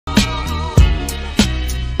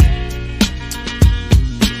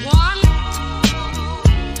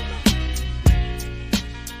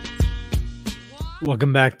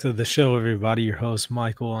Welcome back to the show, everybody. Your host,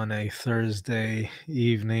 Michael. On a Thursday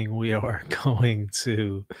evening, we are going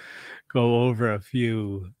to go over a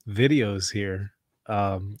few videos here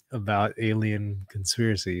about alien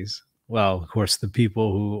conspiracies. Well, of course, the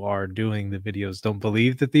people who are doing the videos don't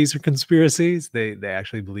believe that these are conspiracies. They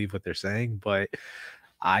actually believe what they're saying, but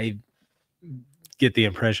I get the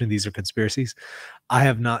impression these are conspiracies. I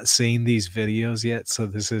have not seen these videos yet, so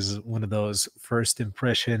this is one of those first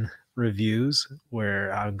impression reviews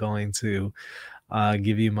where I'm going to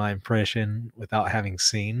give you my impression without having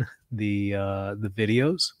seen the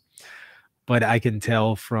videos. But I can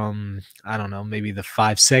tell from, I don't know, maybe the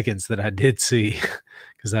 5 seconds that I did see,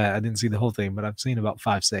 because I didn't see the whole thing, but I've seen about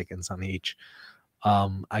 5 seconds on each.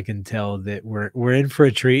 I can tell that we're in for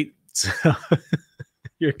a treat. So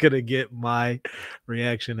you're gonna get my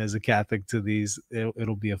reaction as a Catholic to these.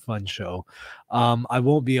 It'll be a fun show. I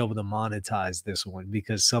won't be able to monetize this one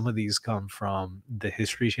because some of these come from the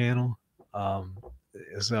History Channel. Um,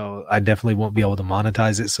 so I definitely won't be able to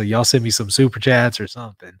monetize it. So y'all send me some super chats or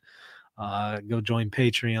something. Go join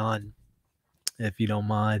Patreon if you don't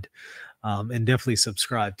mind, and definitely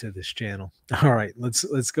subscribe to this channel. All right,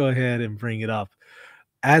 let's go ahead and bring it up.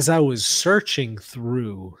 As I was searching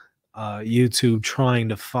through YouTube trying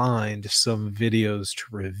to find some videos to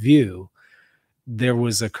review, there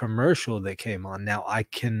was a commercial that came on. Now, I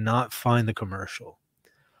cannot find the commercial,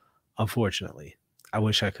 unfortunately. I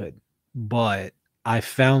wish I could, but I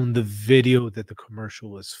found the video that the commercial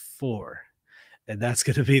was for, and that's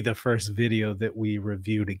going to be the first video that we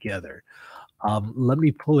review together. Let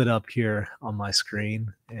me pull it up here on my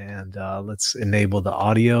screen, and let's enable the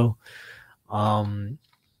audio.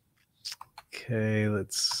 Okay,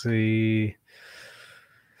 let's see.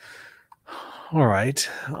 All right.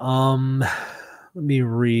 Let me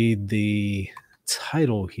read the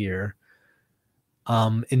title here.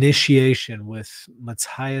 Initiation with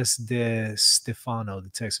Matthias de Stefano. The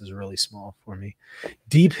text is really small for me.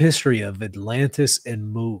 Deep history of Atlantis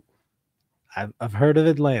and Mu. I've heard of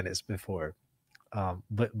Atlantis before,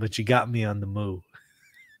 but you got me on the Mu.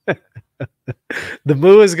 The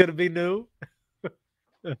Mu is gonna be new.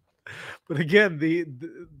 But again,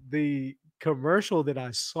 the commercial that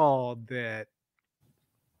I saw that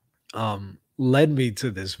led me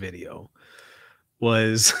to this video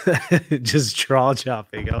was just jaw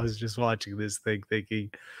chopping. I was just watching this thing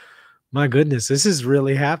thinking, my goodness, this is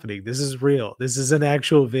really happening. This is real. This is an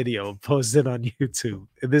actual video posted on YouTube.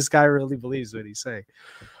 And this guy really believes what he's saying.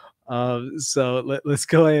 So let's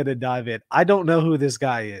go ahead and dive in. I don't know who this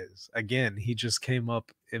guy is. Again, he just came up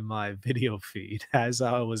in my video feed as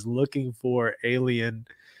I was looking for alien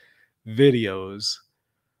videos.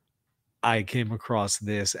 I came across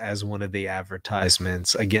this as one of the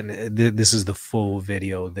advertisements. Again, this is the full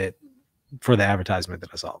video that for the advertisement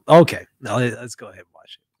that I saw. Okay, now let's go ahead and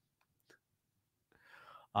watch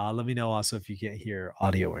it. Let me know also if you can't hear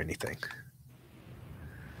audio or anything.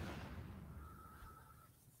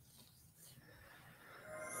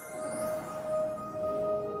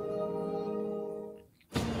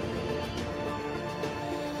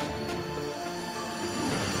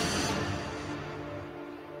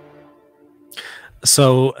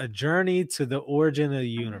 So, a journey to the origin of the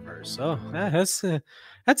universe. Oh, that's a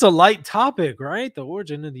light topic, right? The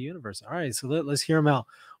origin of the universe. All right, so let's hear them out.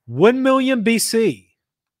 1 million BC.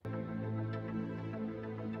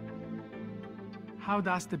 How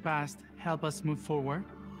does the past help us move forward?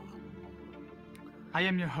 I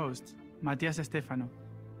am your host, Matthias Stefano.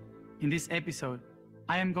 In this episode,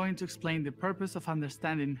 I am going to explain the purpose of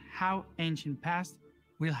understanding how ancient past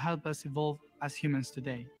will help us evolve as humans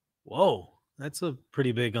today. Whoa, that's a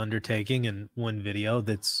pretty big undertaking in one video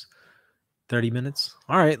that's 30 minutes.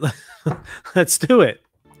 All right, let's do it.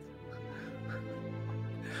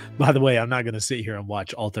 By the way, I'm not going to sit here and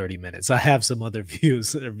watch all 30 minutes. I have some other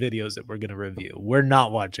views or videos that we're going to review. We're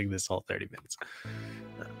not watching this all 30 minutes.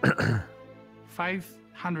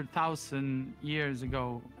 500,000 years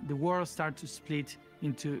ago, the world started to split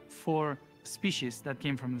into 4 species that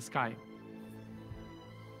came from the sky.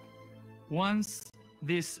 Once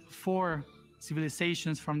these 4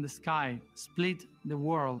 civilizations from the sky split the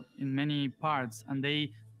world in many parts, and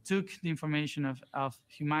they took the information of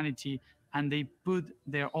humanity and they put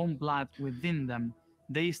their own blood within them,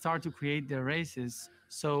 they start to create their races.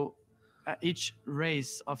 So each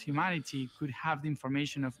race of humanity could have the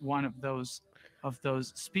information of one of those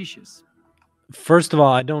species. First of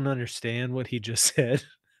all, I don't understand what he just said.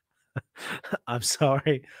 I'm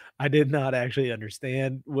sorry. I did not actually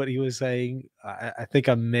understand what he was saying. I think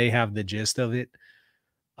I may have the gist of it.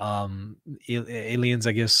 Aliens,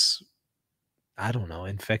 I guess, I don't know,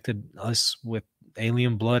 infected us with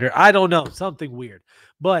alien blood, or I don't know, something weird.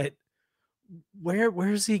 But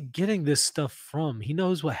where's he getting this stuff from? He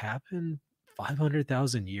knows what happened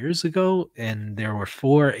 500,000 years ago, and there were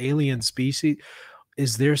 4 alien species.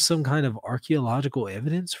 Is there some kind of archaeological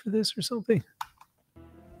evidence for this or something?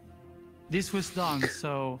 This was done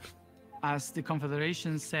so, as the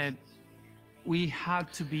Confederation said, we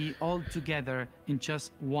had to be all together in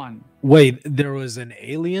just one. Wait, there was an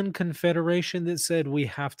alien confederation that said we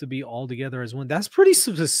have to be all together as one. That's pretty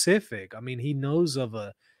specific. I mean, he knows of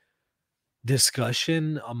a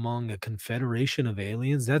discussion among a confederation of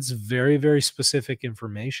aliens. That's very, very specific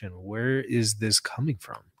information. Where is this coming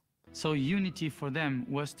from? So unity for them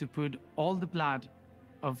was to put all the blood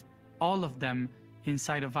of all of them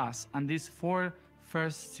inside of us. And these 4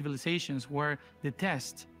 first civilizations were the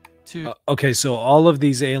test to Okay, so all of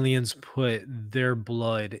these aliens put their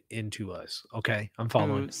blood into us. Okay, I'm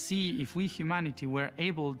following. see if we humanity were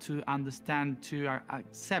able to understand, to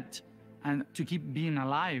accept, and to keep being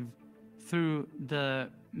alive through the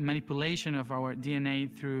manipulation of our DNA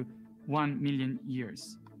through 1 million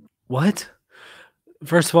years. What?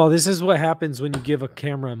 First of all, this is what happens when you give a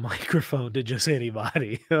camera and microphone to just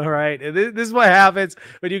anybody. All right. And this is what happens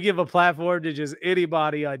when you give a platform to just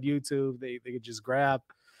anybody on YouTube. They can just grab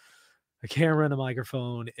a camera and a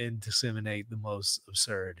microphone and disseminate the most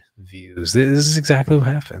absurd views. This is exactly what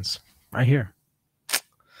happens right here.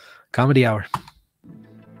 Comedy Hour.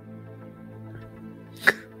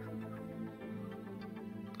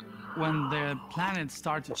 When the planet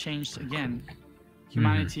started to change again,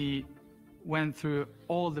 humanity went through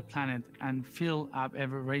all the planet and filled up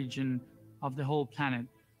every region of the whole planet.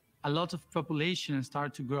 A lot of population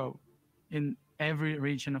started to grow in every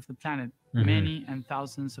region of the planet. Many and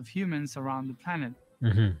thousands of humans around the planet.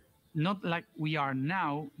 Not like we are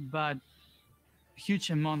now, but huge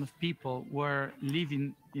amount of people were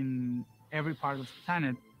living in every part of the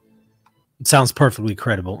planet. It sounds perfectly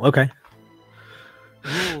credible. Okay.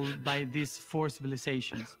 Ruled by these 4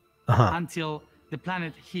 civilizations until the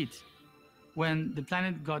planet hit. When the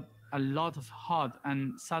planet got a lot of hot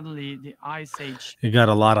and suddenly the ice age. It got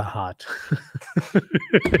a lot of hot.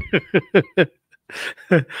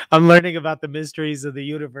 I'm learning about the mysteries of the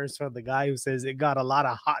universe from the guy who says it got a lot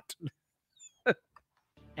of hot.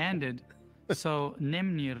 Ended. So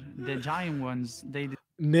Nemnir, the giant ones, they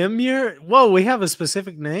Nimir? Whoa, we have a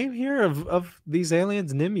specific name here of these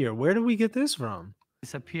aliens, Nimir. Where do we get this from?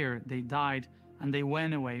 disappeared, they died, and they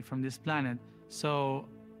went away from this planet. So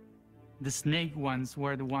the snake ones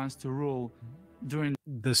were the ones to rule during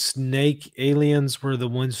the snake aliens were the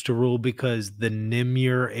ones to rule because the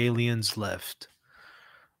Nimir aliens left.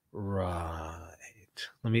 Right.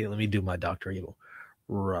 Let me do my Dr. Evil.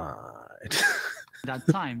 Right. that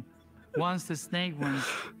time. Once the snake ones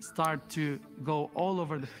start to go all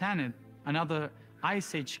over the planet, another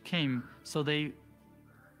ice age came, so they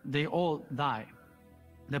all die.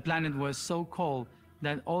 The planet was so cold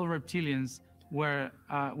that all reptilians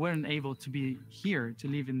weren't able to be here to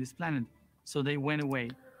live in this planet, so they went away.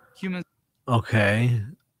 Humans. Okay.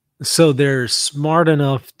 So they're smart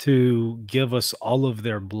enough to give us all of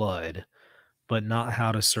their blood, but not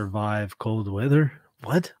how to survive cold weather?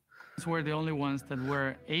 What? Were the only ones that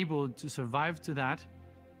were able to survive to that,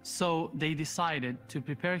 so they decided to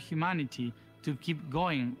prepare humanity to keep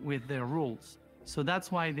going with their rules. So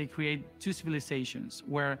that's why they create 2 civilizations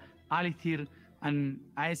where Alithir and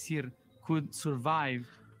Aesir could survive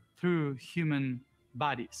through human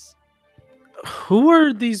bodies. Who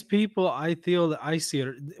are these people?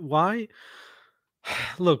 Aesir. Why?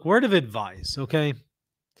 Look, word of advice, okay?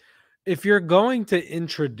 If you're going to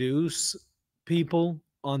introduce people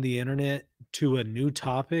on the internet to a new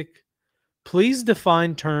topic, please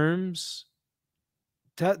define terms.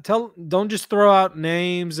 Don't just throw out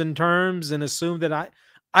names and terms and assume that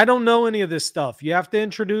I don't know any of this stuff. You have to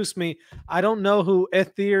introduce me. I don't know who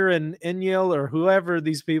Ethir and Enyel or whoever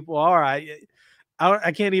these people are.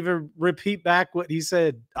 I can't even repeat back what he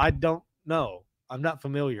said. I don't know. I'm not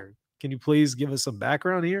familiar. Can you please give us some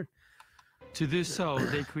background here? To do so,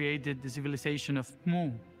 they created the civilization of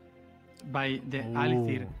Mu by the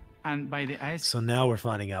Alithir and by the Aesir. So now we're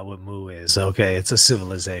finding out what Mu is. Okay, it's a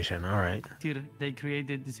civilization. All right. They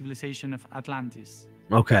created the civilization of Atlantis.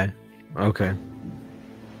 Okay. Okay.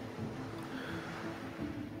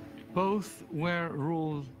 Both were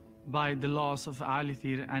ruled by the laws of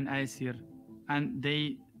Alithir and Aesir, and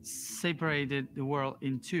they separated the world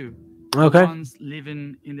in 2. Okay. The ones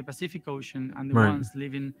living in the Pacific Ocean and the ones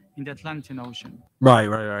living in the Atlantic Ocean.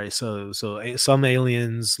 Right. So some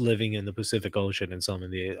aliens living in the Pacific Ocean and some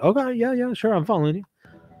in the... Okay, yeah, sure, I'm following you.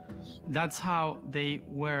 That's how they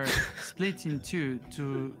were split in 2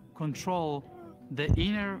 to control the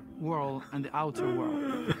inner world and the outer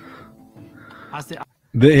world. As the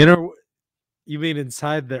The inner, you mean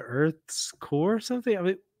inside the Earth's core or something? I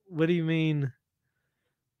mean, what do you mean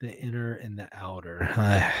the inner and the outer?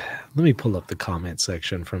 Let me pull up the comment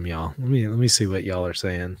section from y'all. Let me see what y'all are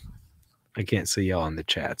saying. I can't see y'all in the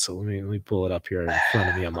chat, so let me pull it up here in front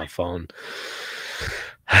of me on my phone.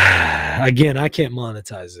 Again, I can't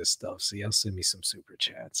monetize this stuff, so y'all send me some super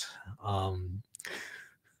chats.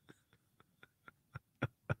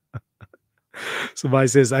 Somebody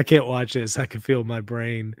says I can't watch this. I can feel my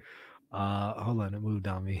brain. Hold on, it moved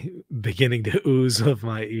on me, beginning to ooze of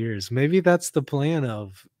my ears. Maybe that's the plan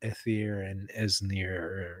of Ethir and Esnir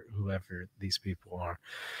or whoever these people are.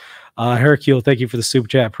 Hercule, thank you for the super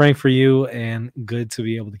chat. Praying for you, and good to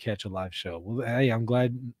be able to catch a live show. Well, hey, I'm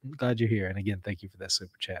glad you're here, and again, thank you for that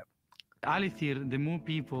super chat. Alithir, the Mu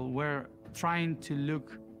people were trying to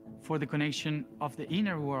look for the connection of the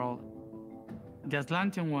inner world. The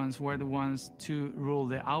Atlantean ones were the ones to rule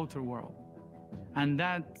the outer world, and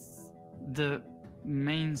that's the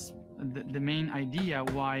main idea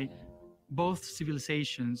why both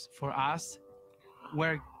civilizations for us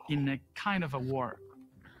were in a kind of a war.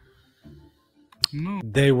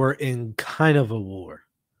 They were in kind of a war.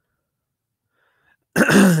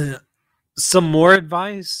 Some more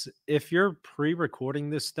advice: if you're pre-recording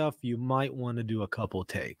this stuff, you might want to do a couple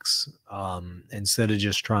takes instead of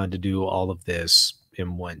just trying to do all of this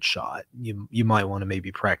in one shot. You might want to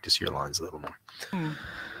maybe practice your lines a little more.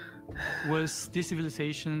 Was this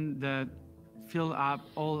civilization that filled up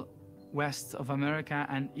all west of America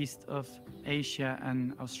and east of Asia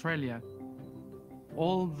and Australia.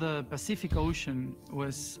 All the Pacific Ocean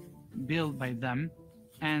was built by them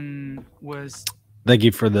and was... Thank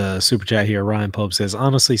you for the super chat here. Ryan Pope says,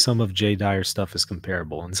 honestly, some of Jay Dyer's stuff is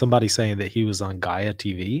comparable. And somebody saying that he was on Gaia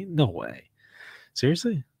TV? No way.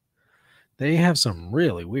 Seriously? They have some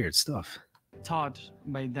really weird stuff. Taught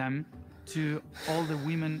by them to all the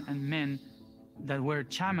women and men that were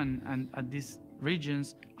shaman and at these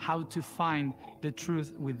regions how to find the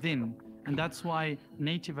truth within. And that's why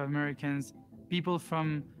Native Americans, people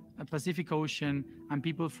from the Pacific Ocean and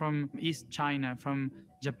people from East China, from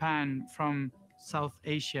Japan, from South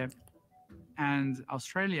Asia and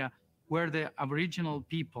Australia were the Aboriginal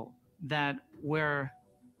people that were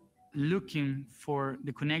looking for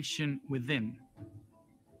the connection within.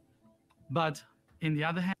 But in the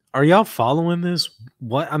other hand, are y'all following this?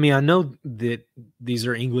 What I mean, I know that these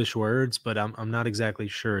are English words, but I'm not exactly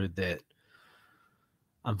sure that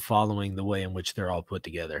I'm following the way in which they're all put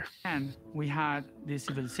together. And we had this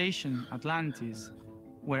civilization, Atlantis,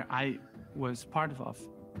 where I was part of.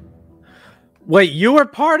 Wait, you were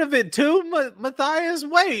part of it too, Matthias?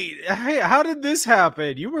 Wait, hey, how did this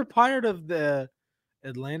happen? You were part of the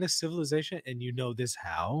Atlantis civilization, and you know this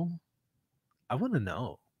how? I want to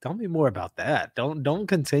know. Tell me more about that. Don't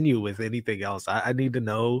continue with anything else. I need to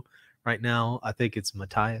know right now. I think it's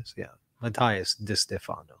Matthias. Yeah, Matthias Di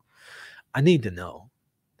Stefano. I need to know.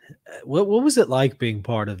 What was it like being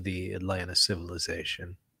part of the Atlantis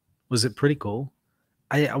civilization? Was it pretty cool?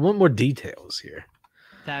 I want more details here.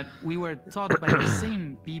 That we were taught by the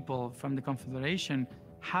same people from the Confederation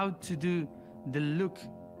how to do the look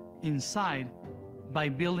inside by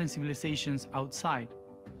building civilizations outside.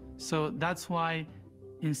 So that's why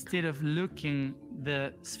instead of looking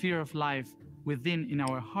the sphere of life within in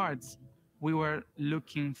our hearts, we were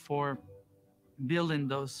looking for building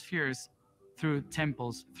those spheres through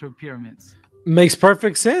temples, through pyramids. Makes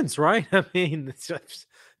perfect sense, right? I mean, it's the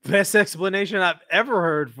best explanation I've ever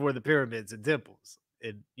heard for the pyramids and temples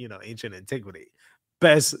in, ancient antiquity.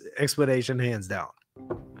 Best explanation, hands down.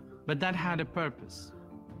 But that had a purpose.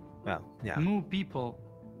 Well, yeah. Mu people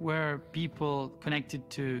were people connected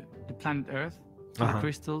to the planet Earth, to the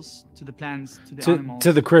crystals, to the plants, to the animals.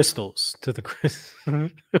 To the crystals. To the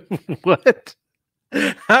crystals. What?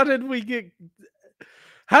 How did we get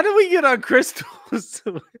on crystals?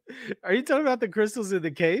 Are you talking about the crystals in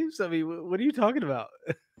the caves? I mean, what are you talking about?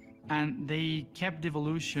 And they kept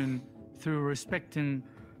evolution through respecting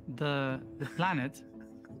the planet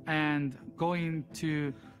and going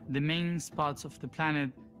to the main spots of the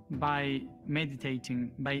planet by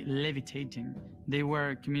meditating, by levitating. They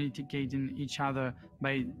were communicating each other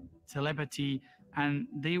by telepathy, and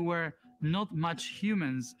they were not much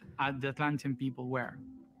humans as the Atlantean people were.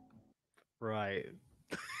 Right.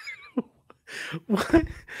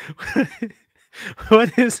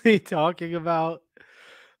 What is he talking about?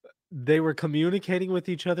 They were communicating with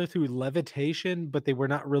each other through levitation, but they were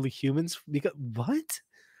not really humans. Because what?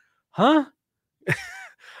 Huh?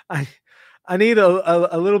 I need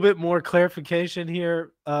a little bit more clarification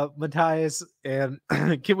here, Matthias. And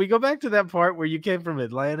can we go back to that part where you came from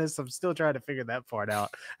Atlantis? I'm still trying to figure that part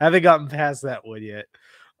out. I haven't gotten past that one yet.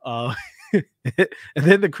 Uh, and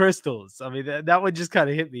then the crystals. I mean, that one just kind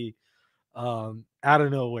of hit me out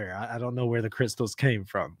of nowhere. I don't know where the crystals came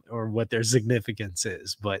from or what their significance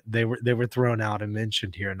is, but they were thrown out and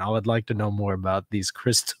mentioned here, and I would like to know more about these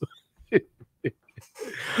crystals.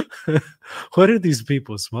 What are these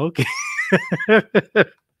people smoking?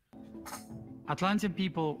 Atlantean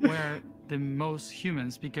people were the most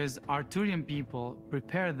humans because Arthurian people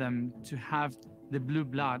prepared them to have the blue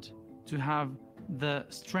blood, to have the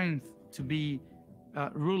strength to be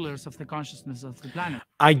rulers of the consciousness of the planet.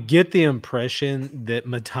 I get the impression that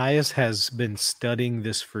Matthias has been studying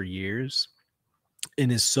this for years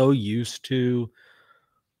and is so used to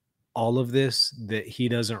all of this that he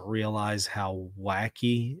doesn't realize how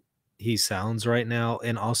wacky he sounds right now.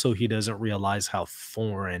 And also, he doesn't realize how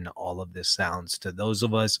foreign all of this sounds to those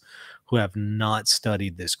of us who have not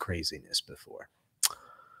studied this craziness before.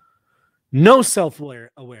 No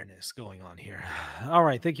self-awareness going on here. All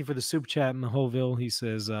right. Thank you for the super chat, Mahoville. He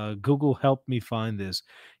says, Google helped me find this.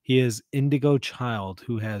 He is Indigo Child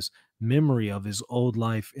who has memory of his old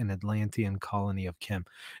life in Atlantean colony of Kim.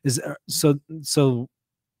 So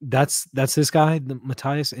that's this guy, the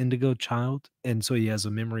Matthias Indigo Child, and so he has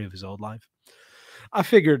a memory of his old life. I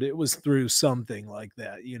figured it was through something like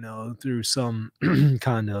that, through some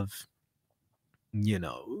kind of,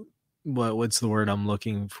 what's the word I'm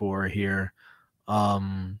looking for here?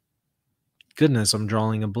 Goodness, I'm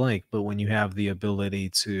drawing a blank. But when you have the ability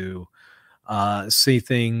to see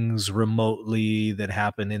things remotely that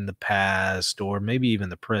happen in the past, or maybe even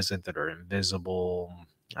the present, that are invisible,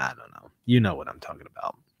 I don't know. You know what I'm talking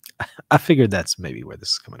about. I figured that's maybe where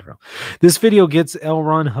this is coming from. This video gets L.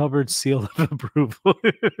 Ron Hubbard's seal of approval.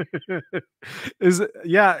 Is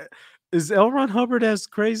L. Ron Hubbard as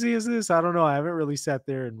crazy as this? I don't know. I haven't really sat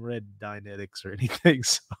there and read Dianetics or anything.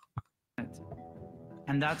 So.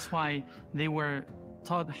 And that's why they were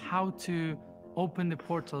taught how to open the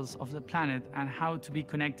portals of the planet and how to be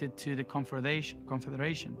connected to the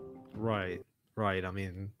confederation. Right. I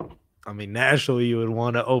mean, naturally you would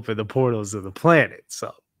want to open the portals of the planet.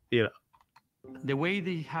 So, the way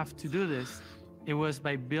they have to do this, it was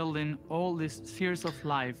by building all these spheres of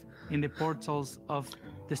life in the portals of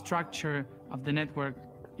the structure of the network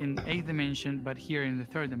in 8th dimension, but here in the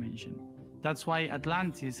 3rd dimension. That's why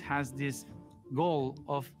Atlantis has this goal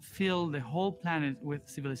of fill the whole planet with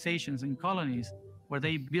civilizations and colonies, where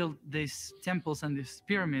they build these temples and these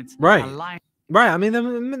pyramids aligned. Right. I mean,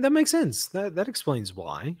 that makes sense. That explains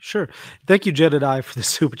why. Sure. Thank you, Jedediah, for the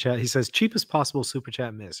super chat. He says, cheapest possible super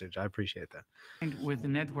chat message. I appreciate that. With the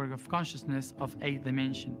network of consciousness of 8th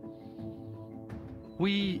dimension.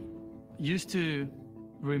 We used to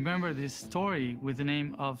remember this story with the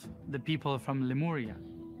name of the people from Lemuria.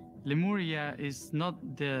 Lemuria is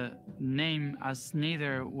not the name, as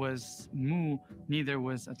neither was Mu, neither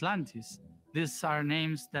was Atlantis. These are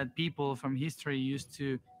names that people from history used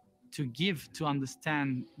to give to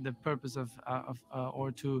understand the purpose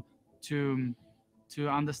or to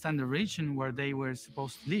understand the region where they were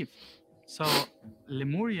supposed to live. So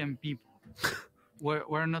Lemurian people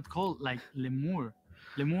were not called like Lemur.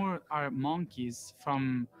 Lemur are monkeys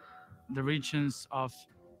from the regions of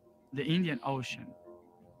the Indian Ocean.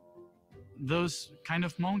 Those kind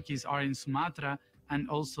of monkeys are in Sumatra and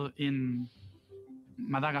also in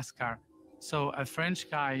Madagascar. So a French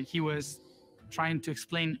guy, he was trying to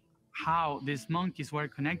explain how these monkeys were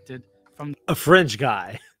connected from a French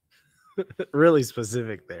guy. Really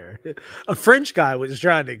specific there. A French guy was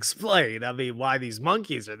trying to explain, why these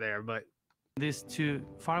monkeys are there, but these two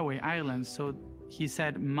faraway islands. So he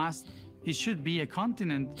said it should be a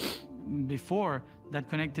continent before that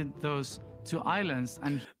connected those two islands.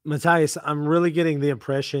 And Matthias, I'm really getting the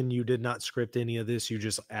impression you did not script any of this. You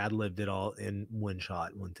just ad-libbed it all in one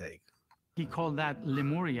shot, one take. He called that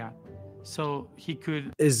Lemuria. So he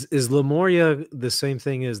could... Is Lemuria the same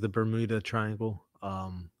thing as the Bermuda Triangle?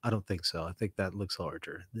 I don't think so. I think that looks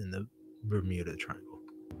larger than the Bermuda Triangle.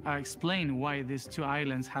 Explain why these two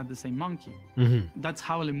islands had the same monkey. Mm-hmm. That's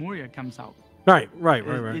how Lemuria comes out. Right.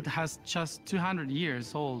 It has just 200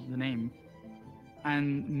 years old, the name.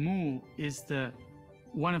 And Mu is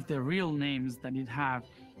one of the real names that it had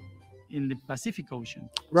in the Pacific Ocean.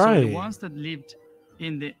 Right. So the ones that lived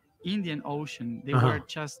in the Indian Ocean, they were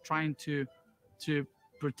just trying to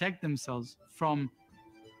protect themselves from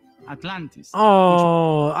Atlantis.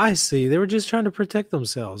 Oh, I see. They were just trying to protect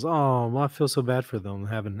themselves. Oh, well, I feel so bad for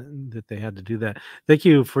them that they had to do that. Thank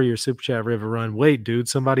you for your super chat, River Run. Wait, dude,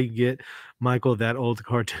 somebody get Michael, that old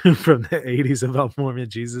cartoon from the 80s about Mormon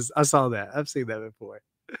Jesus. I saw that. I've seen that before.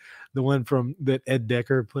 The one from that Ed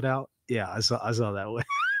Decker put out. Yeah, I saw that one.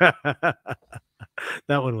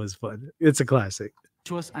 That one was fun. It's a classic.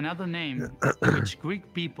 which was another name which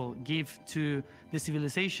Greek people give to the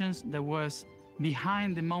civilizations that was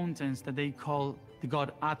behind the mountains that they call the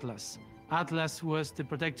god Atlas. Atlas was the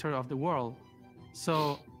protector of the world.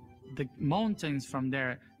 So the mountains from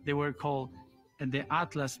there, they were called the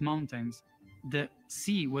Atlas Mountains. The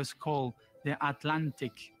sea was called the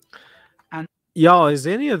Atlantic. And Y'all, is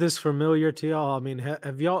any of this familiar to y'all? I mean,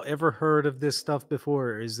 have y'all ever heard of this stuff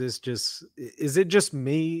before? Or is it just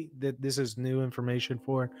me that this is new information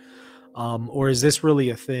for? Or is this really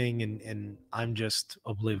a thing and I'm just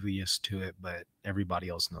oblivious to it, but everybody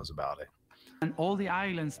else knows about it? and all the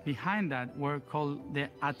islands behind that were called the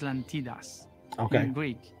Atlantidas Okay. in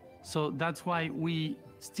Greek. So that's why we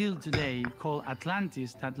still today call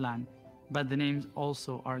Atlantis that land, but the names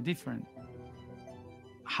also are different.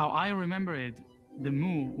 How I remember it, the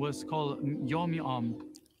Mu was called Yomi Om,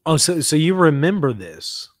 Oh, so you remember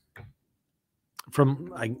this from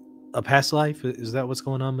like a past life? Is that what's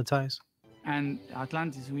going on, Matthias? and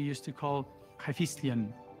Atlantis we used to call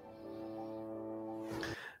Hephaestion.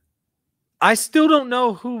 I still don't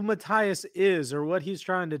know who Matthias is or what he's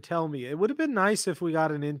trying to tell me. It would have been nice if we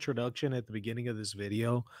got an introduction at the beginning of this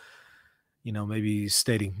video. You know, maybe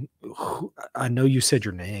stating, I know you said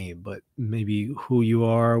your name, but maybe who you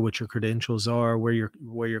are, what your credentials are, where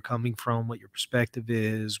you're coming from, what your perspective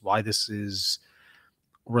is, why this is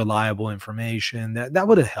reliable information. That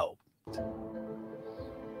would have helped.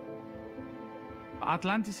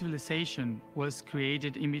 Atlantis civilization was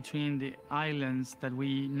created in between the islands that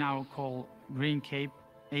we now call Green Cape,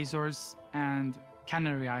 Azores, and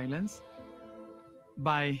Canary Islands.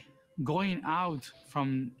 By going out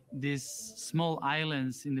from these small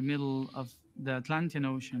islands in the middle of the Atlantic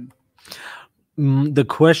Ocean, The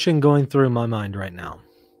question going through my mind right now,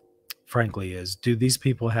 frankly, is do these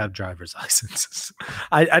people have driver's licenses?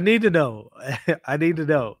 I need to know. I need to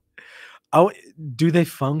know. Oh, do they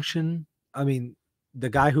function? I mean, the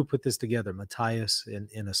guy who put this together, Matthias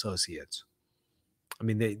and Associates. I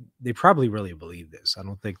mean, they probably really believe this. I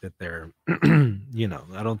don't think that they're,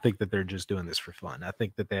 I don't think that they're just doing this for fun. I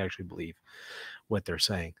think that they actually believe what they're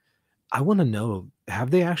saying. I want to know,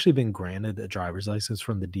 have they actually been granted a driver's license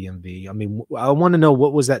from the DMV? I mean, I want to know,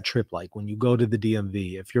 what was that trip like when you go to the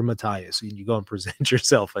DMV? If you're Matthias and you go and present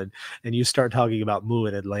yourself and you start talking about Mu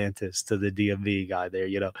and Atlantis to the DMV guy there,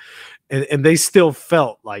 and they still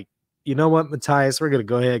felt like, you know what, Matthias, we're going to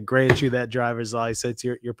go ahead and grant you that driver's license.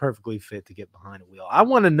 You're perfectly fit to get behind a wheel. I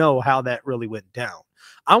want to know how that really went down.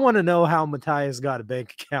 I want to know how Matthias got a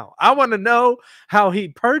bank account. I want to know how he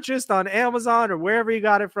purchased on Amazon or wherever he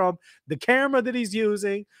got it from, the camera that he's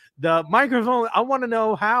using, the microphone. I want to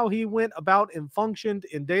know how he went about and functioned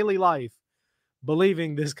in daily life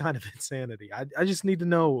believing this kind of insanity. I just need to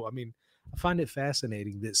know. I mean, I find it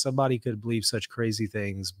fascinating that somebody could believe such crazy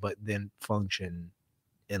things, but then function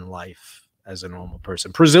in life as a normal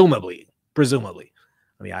person, presumably.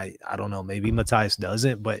 I mean, I don't know, maybe Matthias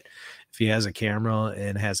doesn't, but if he has a camera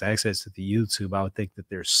and has access to the YouTube, I would think that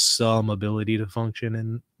there's some ability to function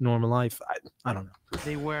in normal life. I don't know.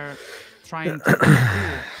 they were trying to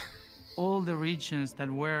conquer all the regions that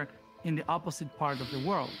were in the opposite part of the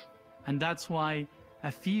world. And that's why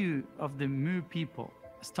a few of the Mu people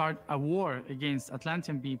start a war against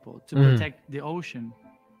Atlantean people to protect the ocean.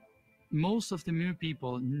 Most of the Mu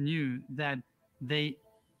people knew that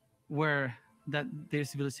that their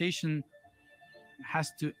civilization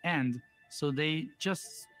has to end, so they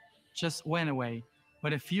just went away.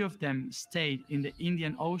 But a few of them stayed in the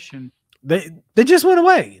Indian Ocean. They just went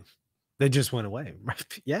away. They just went away.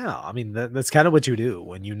 Yeah, I mean, that's kind of what you do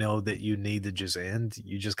when you know that you need to just end.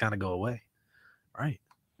 You just kind of go away, right?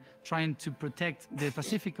 Trying to protect the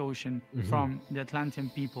Pacific Ocean from the Atlantean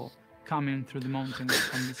people coming through the mountains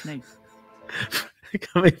from the snake.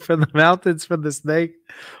 Coming from the mountains from the snake?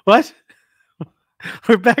 What?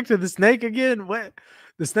 We're back to the snake again? What?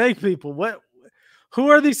 The snake people? What? Who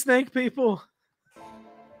are these snake people?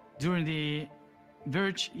 During the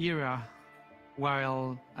Verge era,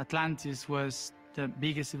 while Atlantis was the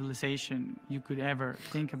biggest civilization you could ever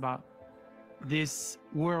think about, this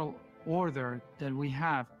world order that we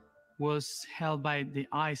have was held by the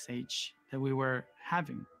Ice Age that we were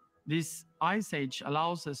having. This Ice Age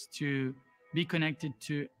allows us to be connected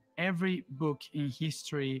to every book in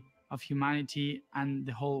history of humanity and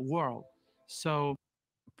the whole world. So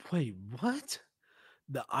Wait, what?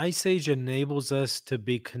 The Ice Age enables us to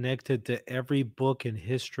be connected to every book in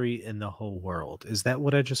history in the whole world. Is that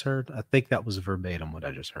what I just heard? I think that was verbatim what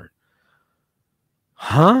I just heard.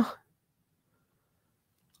 Huh?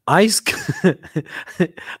 Ice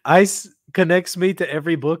ice connects me to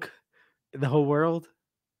every book in the whole world?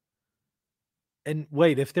 And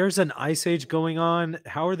wait, if there's an ice age going on,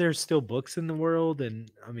 how are there still books in the world? And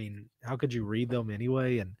I mean, how could you read them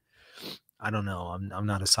anyway? And I don't know. I'm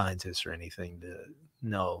not a scientist or anything to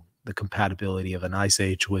know the compatibility of an ice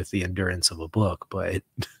age with the endurance of a book, but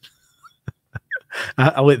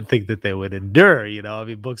I wouldn't think that they would endure. I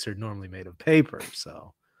mean, books are normally made of paper,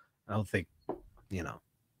 so I don't think you know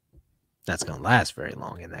that's going to last very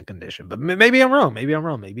long in that condition. But maybe I'm wrong. Maybe I'm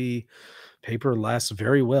wrong. Maybe paper lasts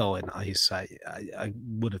very well in ice. I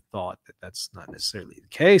would have thought that that's not necessarily the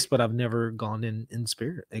case, but I've never gone in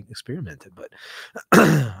spirit experimented. But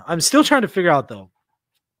I'm still trying to figure out though,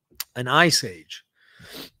 an ice age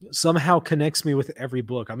somehow connects me with every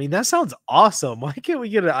book. I mean, that sounds awesome. Why can't we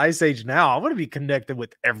get an ice age now? I want to be connected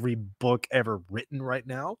with every book ever written right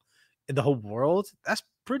now in the whole world. That's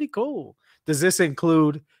pretty cool. Does this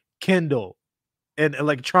include Kindle and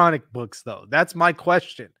electronic books, though? That's my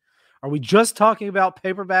question. Are we just talking about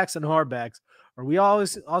paperbacks and hardbacks? Are we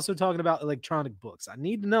always also talking about electronic books? I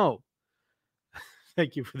need to know.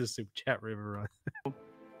 Thank you for the super chat, River Run.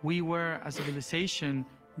 We were a civilization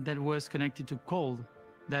that was connected to cold,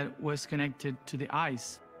 that was connected to the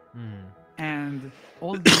ice. And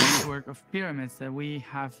all the network of pyramids that we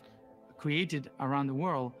have created around the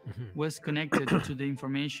world was connected to the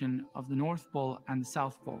information of the North Pole and the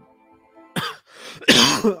South Pole.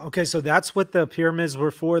 Okay, so that's what the pyramids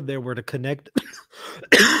were for. They were to connect.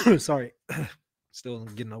 Sorry, still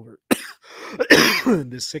getting over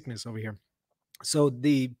this sickness over here. So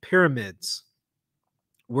the pyramids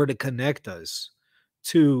were to connect us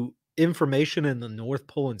to information in the North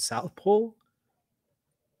Pole and South Pole.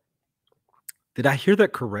 Did I hear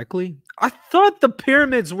that correctly? I thought the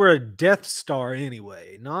pyramids were a Death Star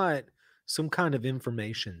anyway, not some kind of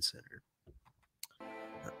information center.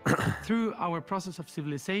 Through our process of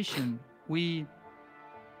civilization, we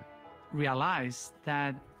realized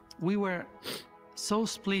that we were so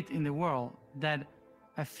split in the world that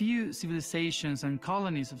a few civilizations and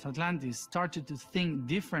colonies of Atlantis started to think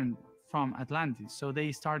different from Atlantis. So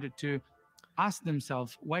they started to ask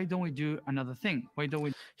themselves, why don't we do another thing? Why don't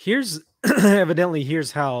we? Here's evidently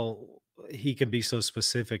here's how he can be so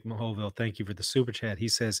specific. Mahoville, thank you for the super chat. He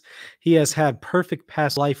says he has had perfect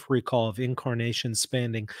past life recall of incarnations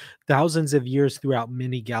spanning thousands of years throughout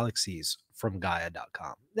many galaxies from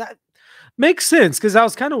Gaia.com. That makes sense because I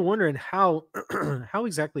was kind of wondering how how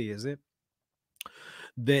exactly is it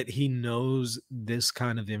that he knows this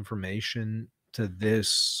kind of information to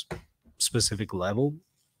this specific level,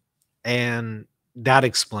 and that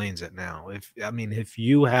explains it now. If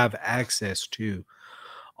you have access to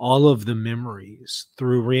all of the memories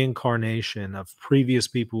through reincarnation of previous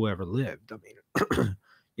people who ever lived, I mean,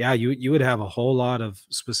 yeah, you would have a whole lot of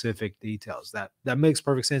specific details. That makes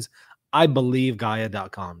perfect sense. I believe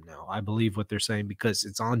Gaia.com now. I believe what they're saying because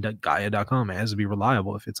it's on Gaia.com. It has to be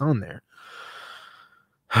reliable if it's on there.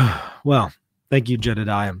 Well, thank you,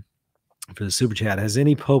 Jedediah, for the super chat. Has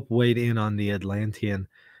any pope weighed in on the Atlantean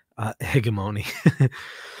hegemony?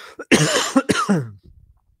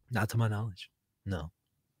 Not to my knowledge. No.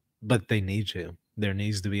 But they need to. There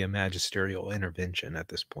needs to be a magisterial intervention at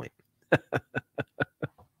this point.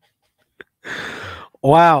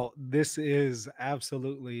 Wow, this is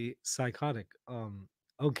absolutely psychotic.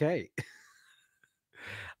 Okay.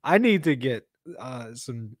 I need to get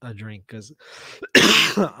some a drink because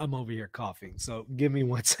I'm over here coughing. So give me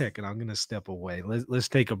 1 second. I'm gonna step away. Let's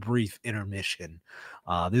take a brief intermission.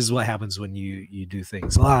 This is what happens when you do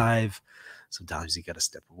things live. Sometimes you got to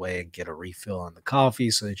step away and get a refill on the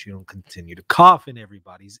coffee so that you don't continue to cough in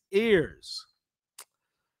everybody's ears.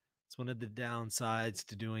 It's one of the downsides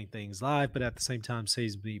to doing things live, but at the same time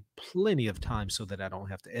saves me plenty of time so that I don't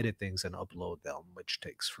have to edit things and upload them, which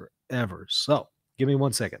takes forever. So give me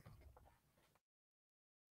 1 second.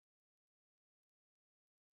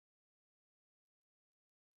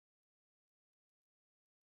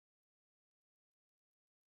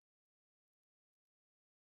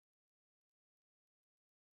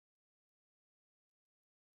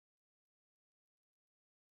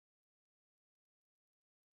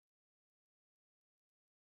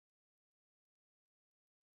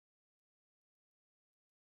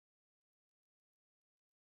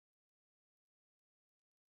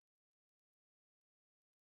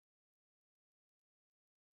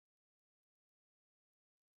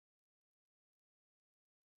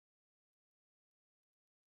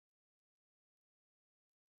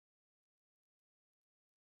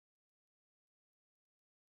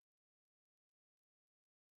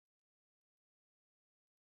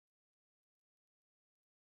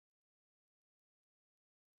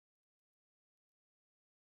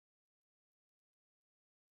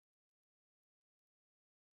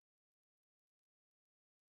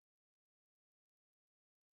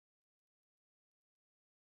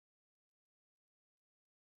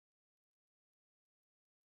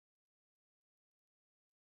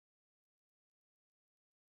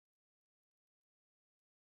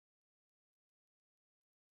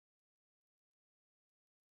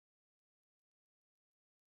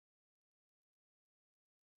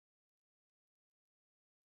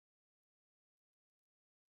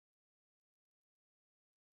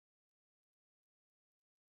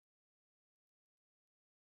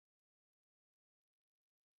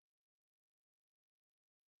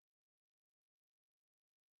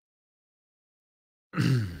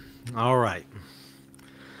 All right.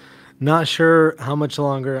 Not sure how much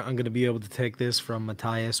longer I'm going to be able to take this from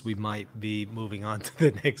Matthias. We might be moving on to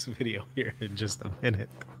the next video here in just a minute.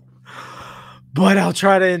 But I'll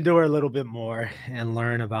try to endure a little bit more and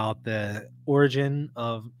learn about the origin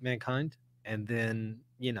of mankind and then,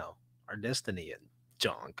 our destiny and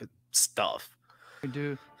junk and stuff.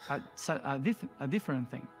 do a different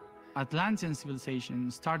thing. Atlantean civilization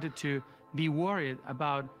started to be worried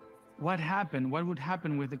about what would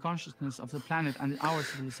happen with the consciousness of the planet and our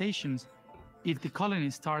civilizations if the colony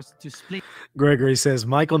starts to split Gregory says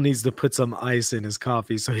Michael needs to put some ice in his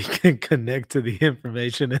coffee so he can connect to the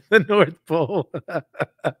information in the North Pole.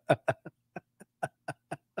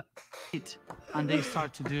 and they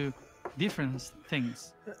start to do different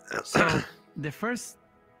things. So the first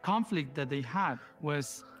conflict that they had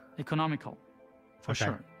was economical, for Okay.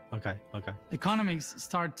 sure. Okay. Economics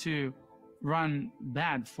start to run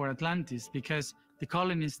bad for Atlantis because the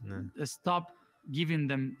colonists stop giving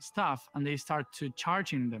them stuff and they start to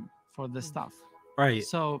charging them for the stuff. Right.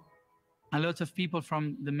 So a lot of people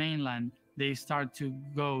from the mainland, they start to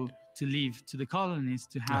go to leave to the colonies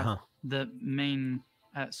to have the main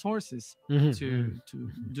sources to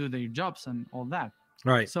do their jobs and all that.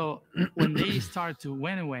 Right. So when they start to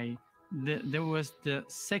went away, there was the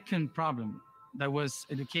second problem, that was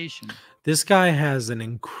education. This guy has an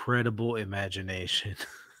incredible imagination.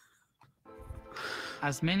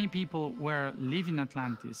 As many people were leaving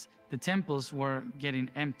Atlantis, the temples were getting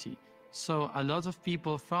empty. So a lot of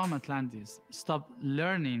people from Atlantis stopped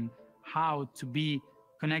learning how to be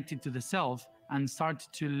connected to the self and started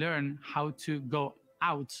to learn how to go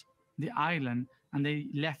out the island, and they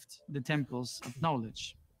left the temples of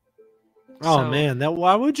knowledge. Oh man,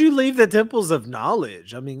 why would you leave the temples of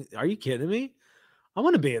knowledge? I mean, are you kidding me? I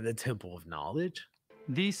want to be in the temple of knowledge.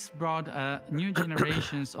 This brought new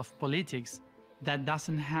generations of politics that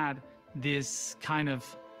doesn't had this kind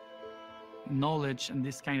of knowledge and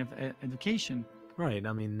this kind of education. Right,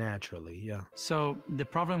 I mean, naturally, yeah. So the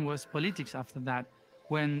problem was politics after that,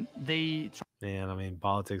 when they man, I mean,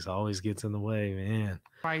 politics always gets in the way, man.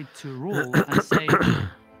 Tried to rule and say,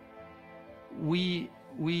 we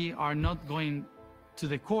are not going to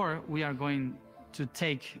the core, we are going to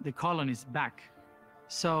take the colonies back.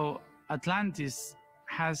 So Atlantis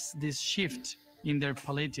has this shift in their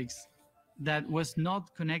politics that was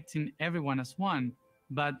not connecting everyone as one,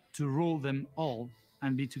 but to rule them all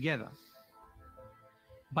and be together.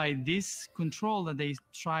 By this control that they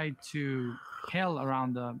tried to held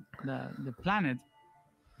around the planet,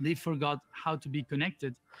 they forgot how to be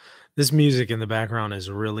connected. This music in the background is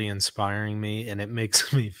really inspiring me, and it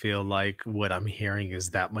makes me feel like what I'm hearing is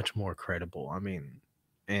that much more credible. I mean,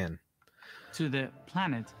 man. To the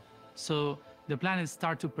planet. So the planet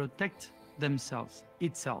start to protect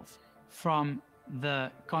itself from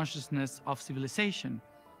the consciousness of civilization.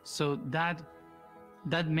 So that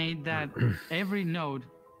made that every node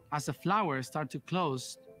as a flower start to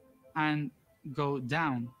close and go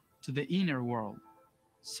down to the inner world.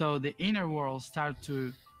 So the inner world start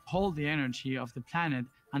to hold the energy of the planet,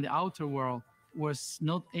 and the outer world was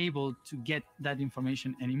not able to get that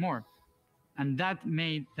information anymore. And that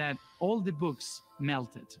made that all the books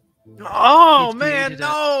melted. Oh man,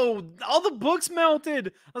 no! All the books melted.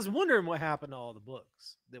 I was wondering what happened to all the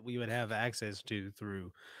books that we would have access to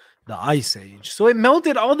through the Ice Age. So it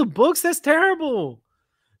melted all the books. That's terrible.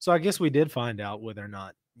 So I guess we did find out whether or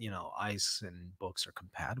not, ice and books are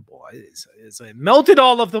compatible. It melted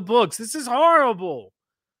all of the books. This is horrible.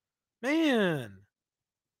 Man.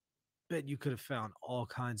 Bet you could have found all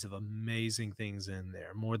kinds of amazing things in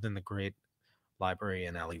there, more than the great library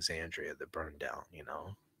in Alexandria that burned down,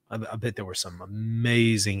 I bet there were some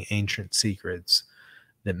amazing ancient secrets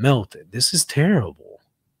that melted. This is terrible.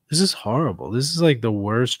 This is horrible. This is like the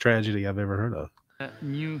worst tragedy I've ever heard of. A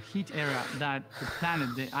new heat era that the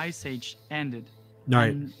planet, the Ice Age, ended.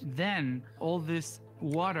 Right. And then all this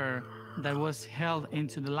water that was held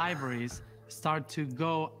into the libraries start to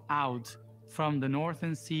go out from the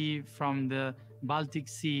Northern Sea, from the Baltic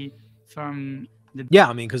Sea, from the... Yeah,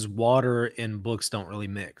 I mean, because water and books don't really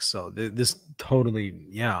mix. So this totally,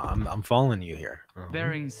 yeah, I'm following you here.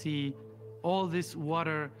 Bering Sea, all this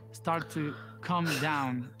water start to come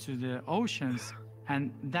down to the oceans,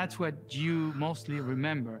 and that's what you mostly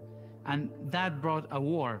remember. And that brought a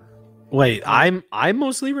war. Wait, I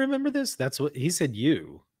mostly remember this? That's what he said.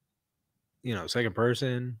 You second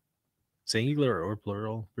person, singular or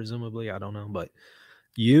plural, presumably. I don't know, but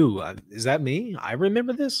you, is that me? I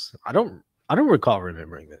remember this. I don't recall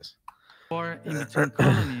remembering this. War in between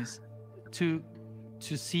colonies to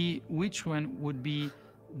see which one would be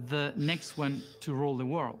the next one to rule the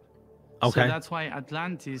world. So Okay. that's why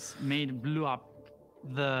Atlantis blew up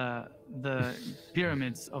the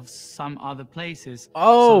pyramids of some other places,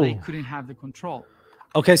 so they Oh, couldn't have the control.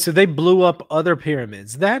 okay. So they blew up other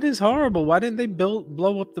pyramids. That is horrible. Why didn't they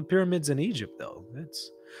blow up the pyramids in Egypt though?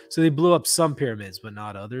 That's so they blew up some pyramids, but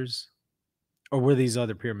not others. Or were these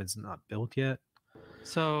other pyramids not built yet?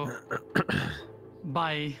 So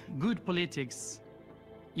by good politics,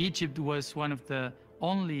 Egypt was one of the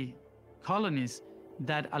only colonies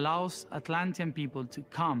that allows Atlantean people to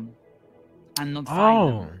come and not fight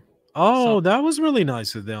Oh. them. Oh, So that was really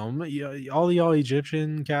nice of them. All y'all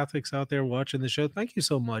Egyptian Catholics out there watching the show, thank you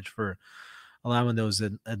so much for allowing those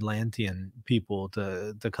Atlantean people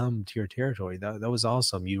to come to your territory. That was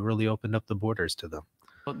awesome. You really opened up the borders to them.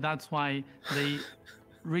 that's why they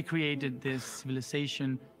recreated this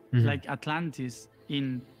civilization Mhm. like Atlantis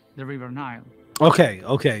in the River Nile. Okay,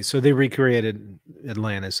 okay. So they recreated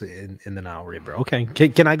Atlantis in the Nile River. Okay.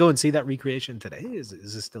 Can I go and see that recreation today? Is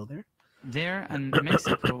it still there? There and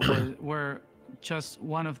Mexico were just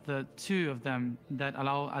one of the two of them that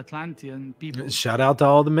allow Atlantean people Shout out to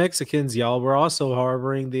all the Mexicans. Y'all were also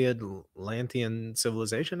harboring the Atlantean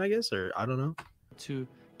civilization, I guess, or I don't know. to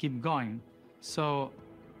keep going. So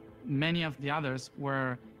many of the others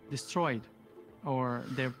were destroyed, or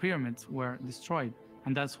their pyramids were destroyed,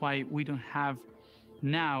 and that's why we don't have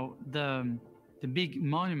now the big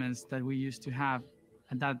monuments that we used to have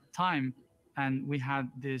at that time, and we had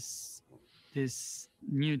this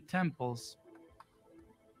new temples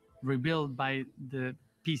rebuilt by the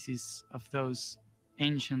pieces of those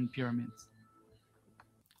ancient pyramids.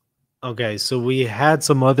 Okay, so we had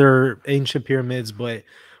some other ancient pyramids, but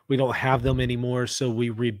we don't have them anymore. So we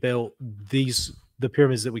rebuilt the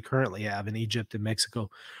pyramids that we currently have in Egypt and Mexico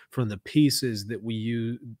from the pieces that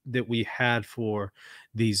we had for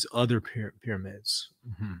these other pyramids.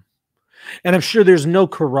 Mhm. And I'm sure there's no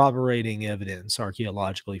corroborating evidence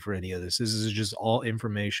archaeologically for any of this. This is just all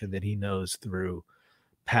information that he knows through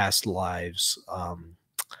past lives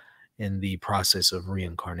in the process of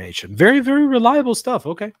reincarnation. Very, very reliable stuff.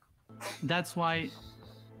 Okay. That's why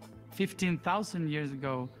 15,000 years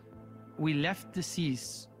ago we left the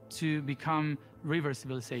seas to become river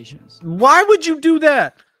civilizations. Why would you do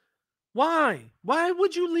that? Why? Why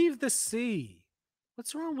would you leave the sea?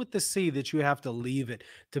 What's wrong with the sea that you have to leave it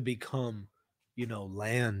to become,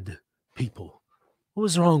 land people? What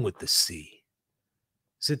was wrong with the sea?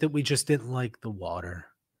 Is it that we just didn't like the water?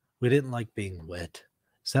 We didn't like being wet.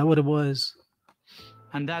 Is that what it was?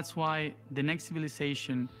 And that's why the next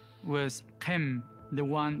civilization was Chem, the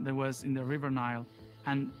one that was in the River Nile,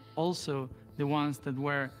 and also the ones that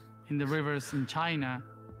were in the rivers in China,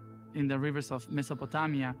 in the rivers of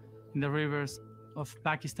Mesopotamia, in the rivers of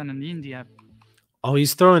Pakistan and India. Oh,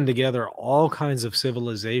 he's throwing together all kinds of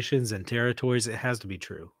civilizations and territories. It has to be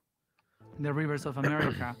true. The rivers of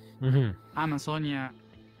America, Mhm. Amazonia,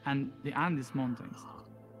 and the Andes Mountains.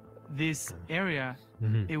 This area,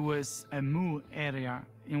 Mhm. it was a Mu area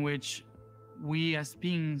in which we as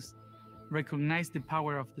beings recognize the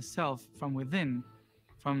power of the self from within,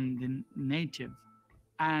 from the native.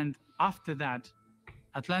 And after that,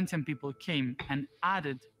 Atlantean people came and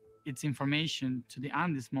added its information to the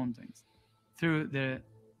Andes Mountains through the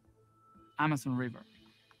Amazon River.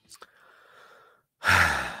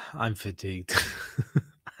 I'm fatigued.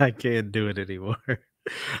 I can't do it anymore.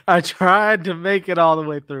 I tried to make it all the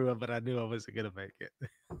way through it, but I knew I wasn't gonna make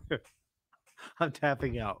it. I'm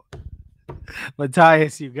tapping out.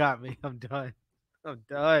 Matthias, you got me. I'm done. I'm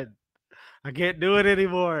done. I can't do it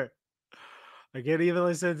anymore. I can't even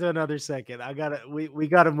listen to another second. We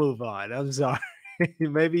gotta move on. I'm sorry.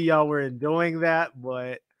 Maybe y'all were enjoying that,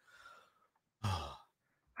 but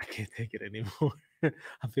I can't take it anymore.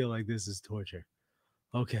 I feel like this is torture.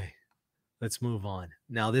 Okay, let's move on.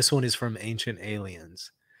 Now, this one is from Ancient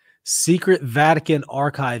Aliens. Secret Vatican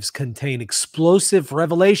archives contain explosive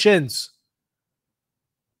revelations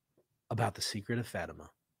about the secret of Fatima.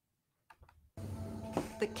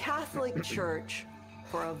 The Catholic Church,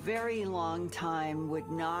 for a very long time,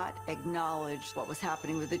 would not acknowledge what was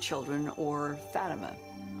happening with the children or Fatima.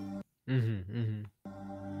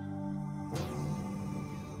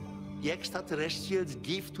 The extraterrestrials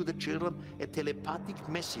give to the children a telepathic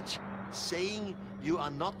message saying you are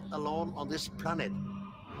not alone on this planet.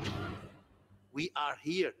 We are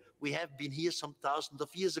here. We have been here some thousands of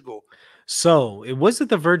years ago. So it wasn't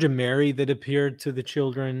the Virgin Mary that appeared to the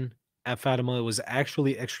children at Fatima. It was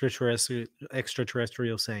actually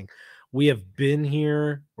extraterrestrial saying, "We have been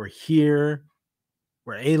here. We're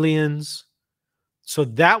aliens." So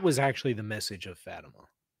that was actually the message of Fatima.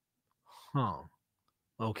 Huh.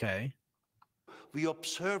 Okay. We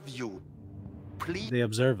observe you. please They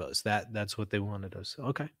observe us. That's what they wanted us.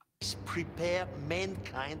 Okay. prepare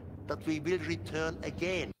mankind that we will return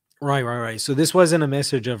again. Right. So this wasn't a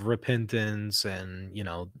message of repentance and,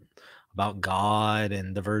 about God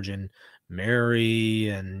and the Virgin Mary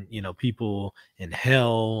and, people in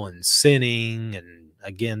hell and sinning and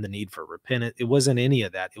again the need for repentance. It wasn't any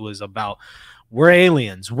of that. It was about we're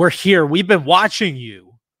aliens. We're here. We've been watching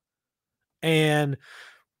you. And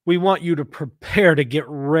we want you to prepare to get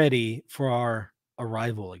ready for our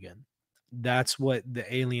arrival again. That's what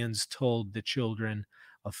the aliens told the children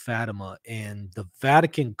of Fatima, and the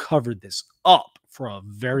Vatican covered this up for a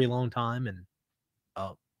very long time. And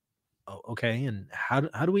okay, and how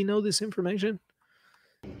do we know this information?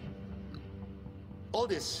 All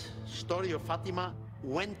this story of Fatima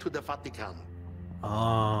went to the Vatican.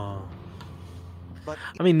 Oh, But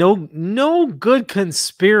I mean, no good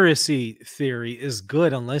conspiracy theory is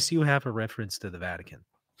good unless you have a reference to the Vatican.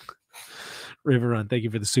 River Run, thank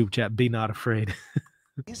you for the soup chat. Be not afraid.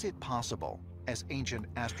 Is it possible, as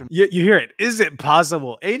ancient astronauts... You hear it. Is it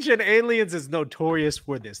possible? Ancient Aliens is notorious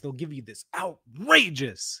for this. They'll give you this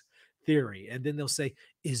outrageous theory, and then they'll say,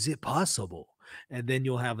 is it possible? And then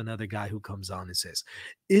you'll have another guy who comes on and says,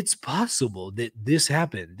 it's possible that this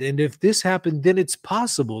happened. And if this happened, then it's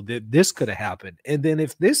possible that this could have happened. And then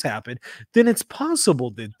if this happened, then it's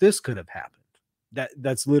possible that this could have happened.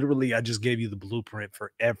 That's literally, I just gave you the blueprint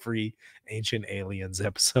for every Ancient Aliens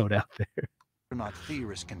episode out there. Astronaut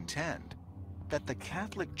theorists contend that the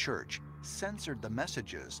Catholic Church censored the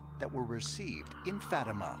messages that were received in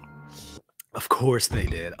Fatima. Of course they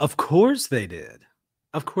did. Of course they did.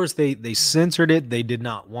 Of course they censored it. They did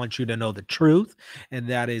not want you to know the truth, and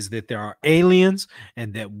that is that there are aliens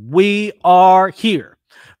and that we are here.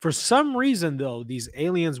 For some reason, though, these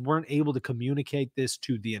aliens weren't able to communicate this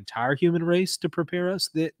to the entire human race to prepare us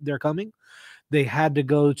that they're coming. They had to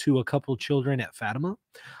go to a couple children at Fatima.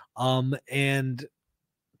 And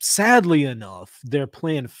sadly enough, their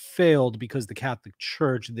plan failed because the Catholic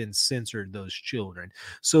Church then censored those children.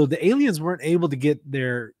 So the aliens weren't able to get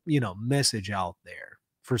their, message out there.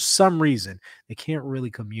 For some reason, they can't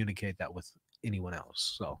really communicate that with anyone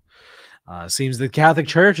else. So seems the Catholic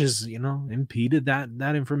Church has, impeded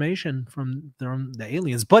that information from the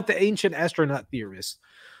aliens. But the ancient astronaut theorists,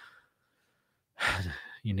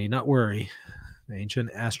 you need not worry. The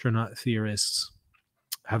ancient astronaut theorists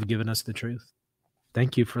have given us the truth.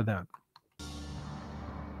 Thank you for that.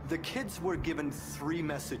 The kids were given 3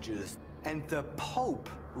 messages, and the Pope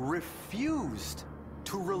refused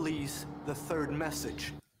to release the 3rd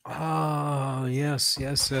message. Oh, yes.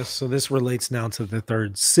 So this relates now to the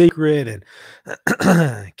 3rd secret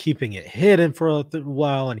and keeping it hidden for a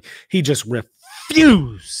while. And he just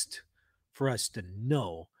refused for us to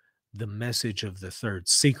know the message of the 3rd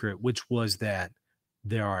secret, which was that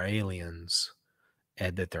there are aliens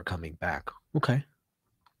and that they're coming back. Okay.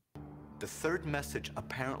 The 3rd message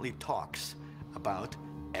apparently talks about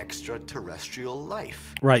extraterrestrial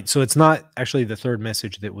life. Right. So it's not actually the 3rd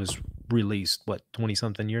message that was released,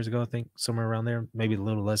 20-something years ago, I think, somewhere around there, maybe a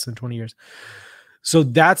little less than 20 years. So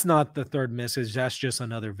that's not the 3rd message. That's just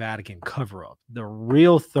another Vatican cover-up. The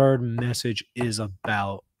real 3rd message is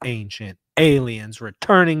about ancient aliens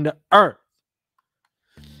returning to Earth.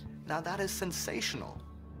 Now that is sensational.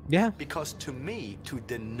 Yeah. Because to me, to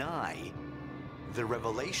deny the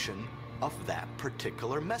revelation of that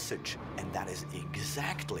particular message, and that is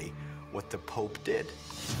exactly what the Pope did.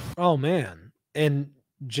 Oh, man. And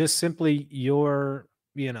just simply your,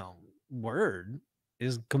 word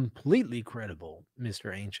is completely credible,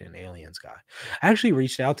 Mr. Ancient Aliens guy. I actually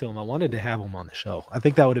reached out to him. I wanted to have him on the show. I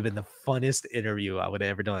think that would have been the funnest interview I would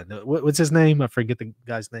have ever done. What's his name? I forget the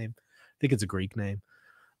guy's name. I think it's a Greek name.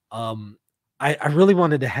 I really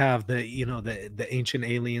wanted to have the Ancient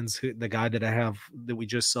Aliens, the guy that I have that we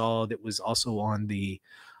just saw that was also on the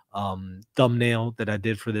thumbnail that I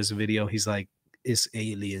did for this video. He's like, it's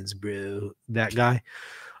aliens, bro. That guy.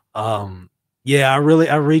 Yeah, I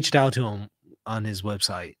reached out to him on his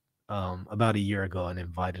website about a year ago and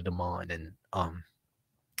invited him on, and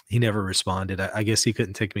he never responded. I guess he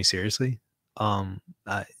couldn't take me seriously.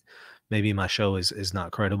 Maybe my show is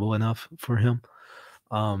not credible enough for him.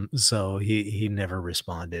 So he never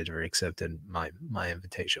responded or accepted my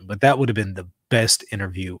invitation, but that would have been the best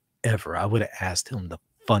interview ever. I would have asked him the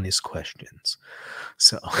funnest questions.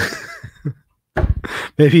 So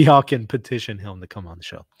maybe y'all can petition him to come on the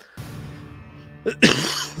show.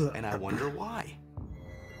 And I wonder why.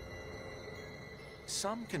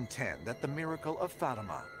 Some contend that the miracle of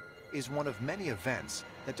Fatima is one of many events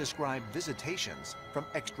that describe visitations from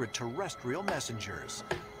extraterrestrial messengers.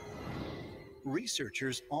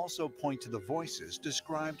 Researchers also point to the voices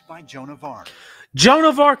described by Joan of Arc. Joan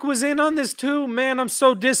of Arc was in on this too. Man, I'm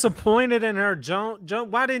so disappointed in her. Joan,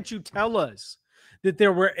 why didn't you tell us that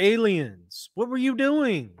there were aliens? What were you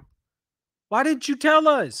doing? Why didn't you tell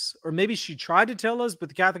us? Or maybe she tried to tell us, but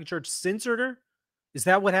the Catholic Church censored her? Is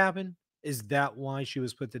that what happened? Is that why she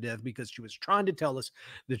was put to death? Because she was trying to tell us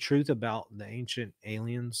the truth about the ancient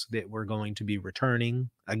aliens that were going to be returning.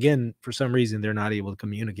 Again, for some reason, they're not able to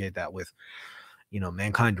communicate that with,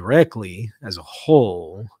 mankind directly as a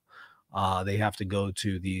whole. They have to go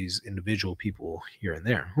to these individual people here and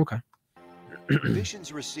there. Okay.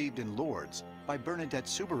 Visions received in Lourdes by Bernadette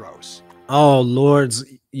Suberos. Oh, Lords,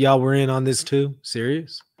 y'all were in on this too?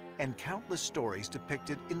 Serious? And countless stories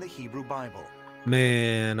depicted in the Hebrew Bible.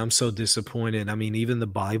 Man, I'm so disappointed. I mean, even the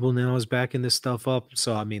Bible now is backing this stuff up.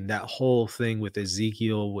 So, I mean, that whole thing with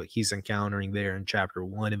Ezekiel, what he's encountering there in chapter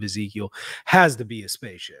 1 of Ezekiel, has to be a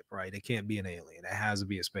spaceship, right? It can't be an alien. It has to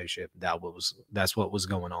be a spaceship. That's what was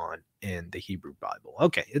going on in the Hebrew Bible.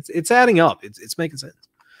 Okay, it's adding up. It's making sense.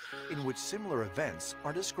 In which similar events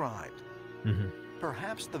are described. Mm-hmm.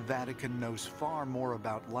 Perhaps the Vatican knows far more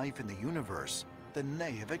about life in the universe than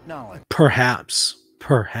they have acknowledged. Perhaps.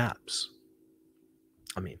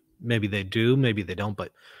 I mean, maybe they do, maybe they don't,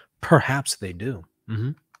 but perhaps they do.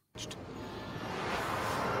 Mm-hmm.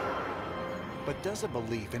 But does a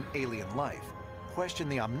belief in alien life question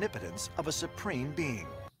the omnipotence of a supreme being?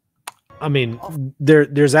 I mean,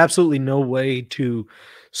 there's absolutely no way to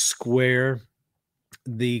square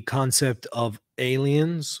the concept of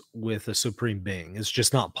aliens with a supreme being. It's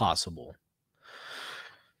just not possible.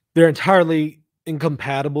 They're entirely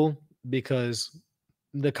incompatible because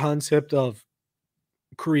the concept of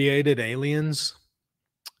created aliens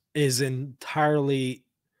is entirely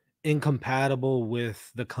incompatible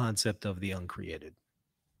with the concept of the uncreated,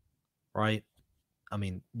 right? I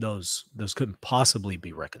mean, those couldn't possibly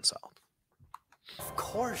be reconciled. Of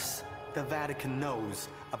course, the Vatican knows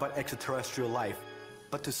about extraterrestrial life,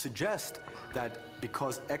 but to suggest that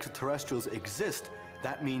because extraterrestrials exist,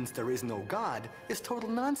 that means there is no God is total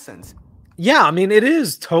nonsense. Yeah, I mean, it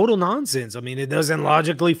is total nonsense. I mean, it doesn't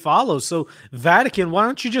logically follow. So, Vatican, why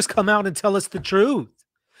don't you just come out and tell us the truth?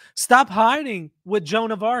 Stop hiding what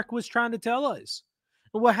Joan of Arc was trying to tell us.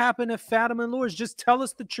 And what happened at Fatima and Lourdes? Just tell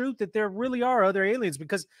us the truth that there really are other aliens,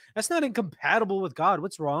 because that's not incompatible with God.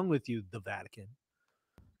 What's wrong with you, the Vatican?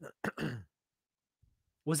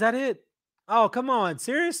 Was that it? Oh, come on.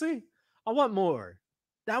 Seriously? I want more.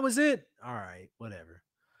 That was it? All right, whatever.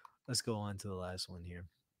 Let's go on to the last one here.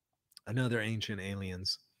 Another ancient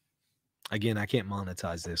aliens. Again, I can't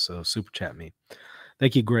monetize this, so super chat me.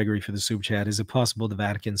 Thank you, Gregory, for the super chat. Is it possible the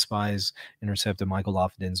Vatican spies intercepted Michael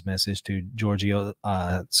Lofton's message to Giorgio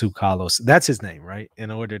Tsoukalos? That's his name, right? In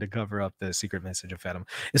order to cover up the secret message of Fatima.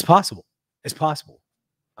 It's possible. It's possible.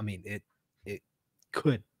 I mean, it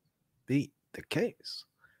could be the case,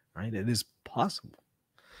 right? It is possible.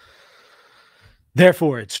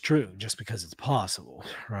 Therefore, it's true just because it's possible,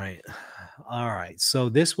 right? All right. So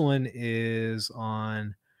this one is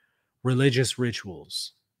on religious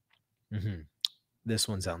rituals. Mm-hmm. This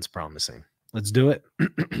one sounds promising. Let's do it.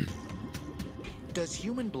 Does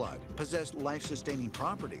human blood possess life-sustaining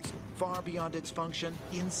properties far beyond its function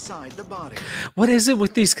inside the body? What is it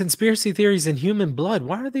with these conspiracy theories and human blood?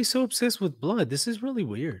 Why are they so obsessed with blood? This is really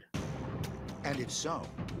weird. And if so,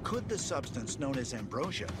 could the substance known as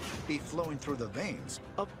ambrosia be flowing through the veins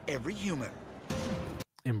of every human?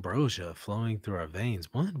 Ambrosia flowing through our veins.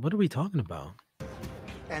 What are we talking about?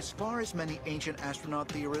 As far as many ancient astronaut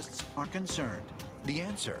theorists are concerned, the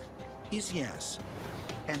answer is yes.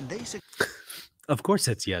 And they Of course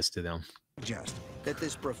it's yes to them. suggest that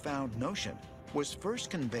this profound notion was first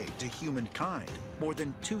conveyed to humankind more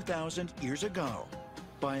than 2,000 years ago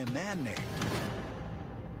by a man named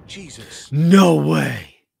Jesus. No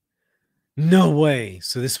way. No way.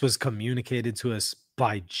 So this was communicated to us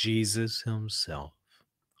by Jesus himself.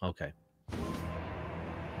 Okay.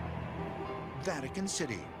 Vatican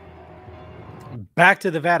City. Back to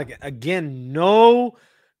the Vatican. Again, no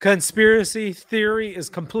conspiracy theory is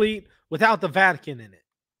complete without the Vatican in it.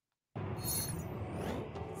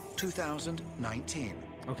 2019.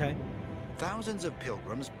 Okay. Thousands of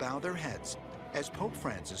pilgrims bow their heads as Pope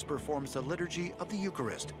Francis performs the liturgy of the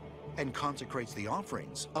Eucharist and consecrates the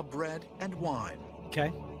offerings of bread and wine.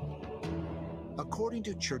 Okay. According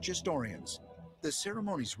to church historians, the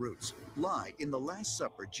ceremony's roots lie in the Last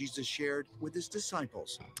Supper Jesus shared with his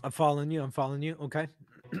disciples. I'm following you. Okay.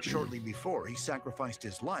 Shortly before he sacrificed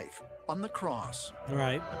his life on the cross. All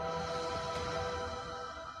right.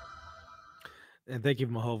 And thank you,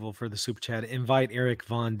 Mahovo, for the super chat. Invite Eric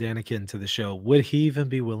Von Daniken to the show. Would he even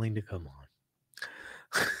be willing to come on?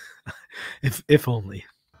 If only.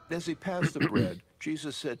 As he passed the bread,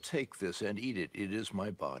 Jesus said, "Take this and eat it. It is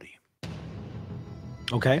my body."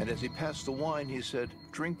 Okay. And as he passed the wine, he said,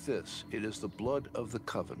 "Drink this. It is the blood of the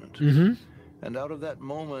covenant." Mm-hmm. And out of that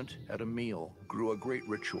moment at a meal grew a great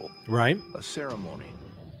ritual, Right. a ceremony,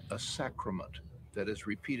 a sacrament that is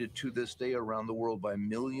repeated to this day around the world by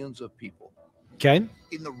millions of people. Okay.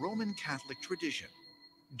 In the Roman Catholic tradition,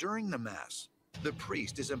 during the Mass, the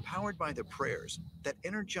priest is empowered by the prayers that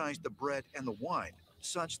energize the bread and the wine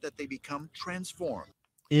such that they become transformed.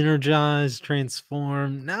 Energize,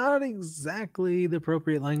 transform. Not exactly the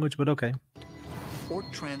appropriate language, but okay. Or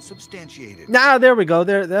transubstantiated. There we go.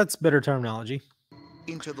 That's better terminology.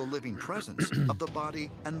 Into the living presence of the body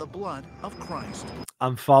and the blood of Christ.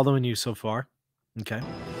 I'm following you so far. Okay.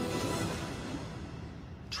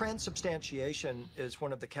 Transubstantiation is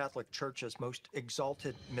one of the Catholic Church's most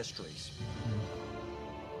exalted mysteries.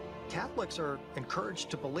 Catholics are encouraged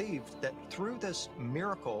to believe that through this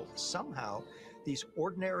miracle, somehow, these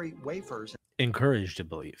ordinary wafers Encouraged to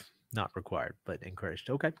believe. Not required, but encouraged.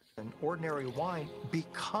 Okay. and ordinary wine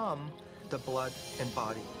become the blood and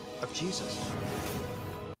body of Jesus.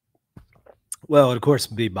 Well, of course,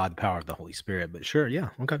 be by the power of the Holy Spirit, but sure, yeah,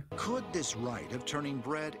 okay. Could this rite of turning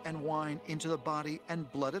bread and wine into the body and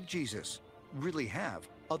blood of Jesus really have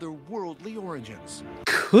otherworldly origins?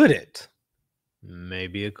 Could it?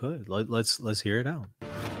 Maybe it could. Let's hear it out.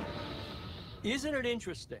 Isn't it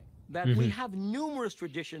interesting that we have numerous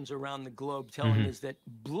traditions around the globe telling us that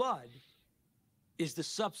blood is the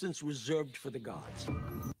substance reserved for the gods?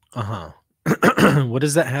 What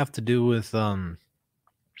does that have to do with the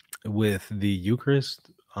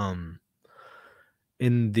Eucharist?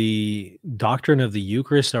 In the doctrine of the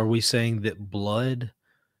Eucharist, are we saying that blood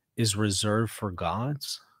is reserved for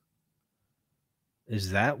gods?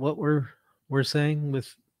 Is that what we're saying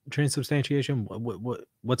with transubstantiation?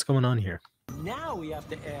 What's going on here? Now we have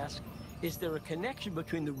to ask, is there a connection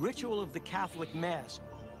between the ritual of the Catholic Mass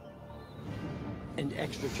and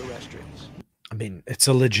extraterrestrials? I mean, it's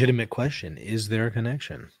a legitimate question. Is there a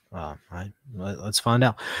connection? Let's find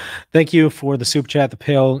out. Thank you for the super chat. The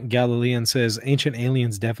Pale Galilean says, ancient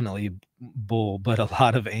aliens definitely bull, but a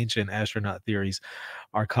lot of ancient astronaut theories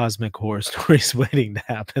are cosmic horror stories waiting to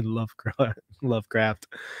happen. Lovecraft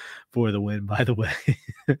for the win, by the way.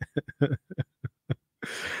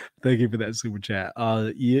 Thank you for that super chat.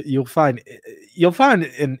 You'll find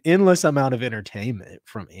an endless amount of entertainment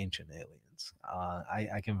from ancient aliens.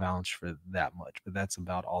 I can vouch for that much, but that's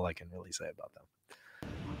about all I can really say about them.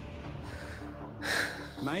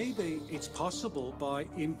 Maybe it's possible by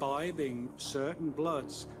imbibing certain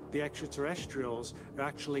bloods, the extraterrestrials are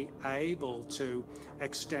actually able to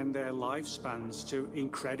extend their lifespans to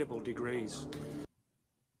incredible degrees.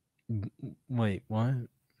 Wait, what?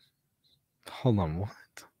 Hold on, what?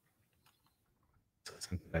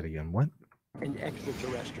 Listen to that again. What? And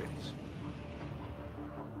extraterrestrials.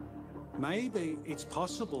 Maybe it's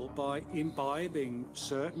possible by imbibing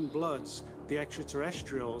certain bloods, the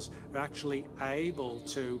extraterrestrials are actually able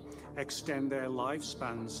to extend their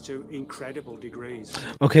lifespans to incredible degrees.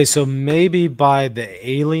 Okay, so maybe by the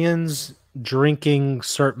aliens drinking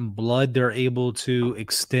certain blood, they're able to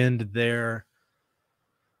extend their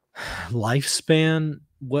lifespan.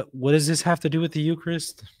 What does this have to do with the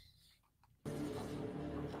Eucharist?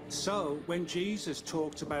 So when Jesus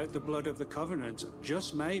talked about the blood of the covenant,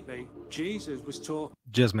 just maybe Jesus was talking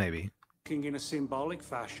Just maybe. in a symbolic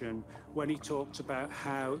fashion when he talked about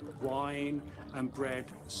how wine and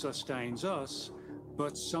bread sustains us,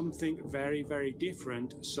 but something very, very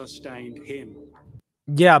different sustained him.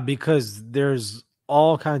 Yeah, because there's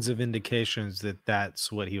all kinds of indications that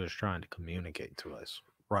that's what he was trying to communicate to us,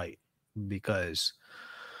 right? Because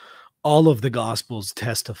all of the Gospels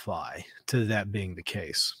testify to that being the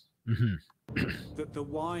case. That the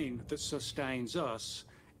wine that sustains us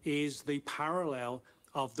is the parallel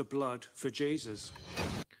of the blood for Jesus.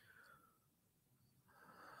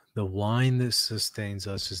 The wine that sustains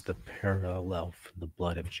us is the parallel for the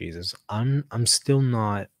blood of Jesus. I'm still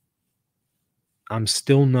not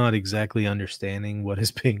exactly understanding what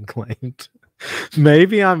is being claimed.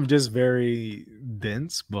 Maybe I'm just very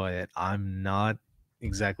dense, but I'm not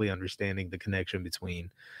exactly understanding the connection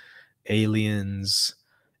between aliens,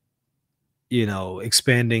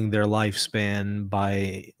 expanding their lifespan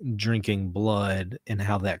by drinking blood and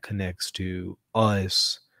how that connects to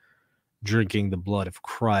us drinking the blood of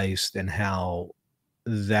Christ and how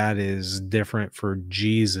that is different for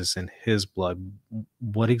Jesus and his blood.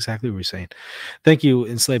 What exactly were we saying? Thank you,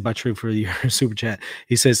 Enslaved by Truth, for your super chat.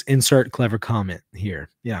 He says, insert clever comment here.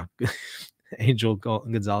 Yeah. Angel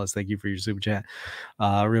Gonzalez, thank you for your super chat.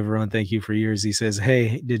 River Run, thank you for yours. He says,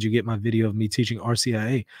 hey, did you get my video of me teaching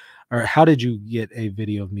RCIA? Or how did you get a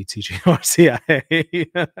video of me teaching RCIA?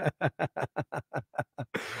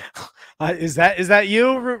 Is that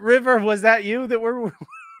you, River? Was that you that we're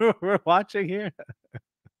watching here?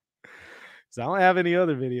 So I don't have any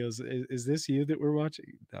other videos. Is this you that we're watching?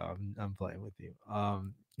 No, I'm playing with you.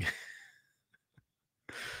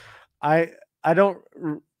 I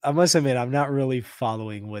must admit, I'm not really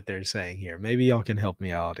following what they're saying here. Maybe y'all can help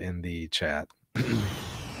me out in the chat.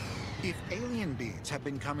 If alien beings have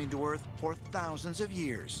been coming to Earth for thousands of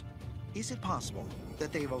years, is it possible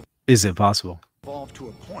that they've evolved to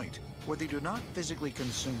a point where they do not physically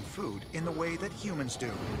consume food in the way that humans do,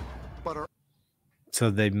 but are so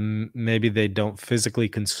maybe they don't physically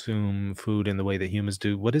consume food in the way that humans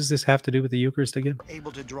do. What does this have to do with the Eucharist again?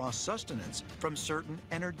 able to draw sustenance from certain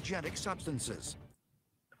energetic substances?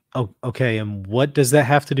 Oh, okay. And what does that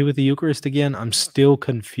have to do with the Eucharist again? I'm still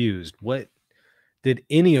confused. What did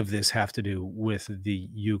any of this have to do with the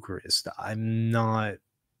Eucharist? I'm not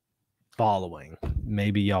following.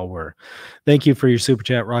 Maybe y'all were. Thank you for your super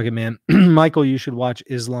chat, Rocket Man. Michael, you should watch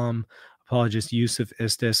Islam apologist Yusuf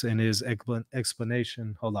Estes and his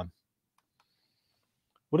explanation. Hold on.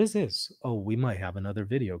 What is this? Oh, we might have another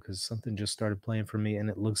video because something just started playing for me, and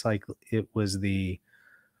it looks like it was the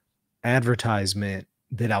advertisement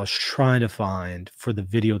that I was trying to find for the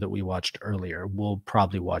video that we watched earlier. We'll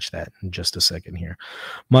probably watch that in just a second here.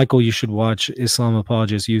 Michael, you should watch Islam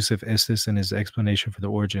apologist Yusuf Estes and his explanation for the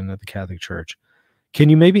origin of the Catholic Church. Can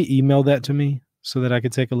you maybe email that to me so that I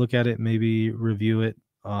could take a look at it, maybe review it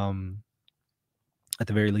at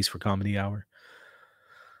the very least for Comedy Hour?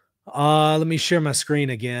 Let me share my screen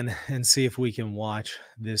again and see if we can watch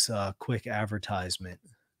this quick advertisement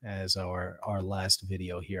as our last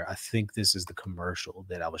video here. I think this is the commercial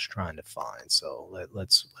that I was trying to find. So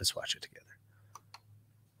let's watch it together.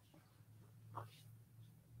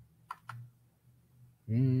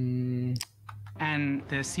 And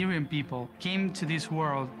the Syrian people came to this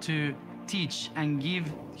world to teach and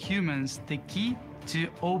give humans the key to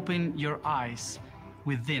open your eyes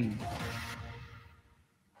within.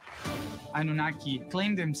 Anunnaki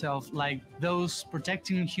claim themselves like those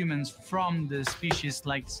protecting humans from the species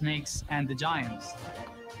like snakes and the giants.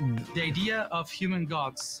 The idea of human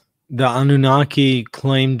gods. The Anunnaki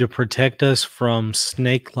claim to protect us from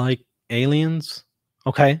snake-like aliens?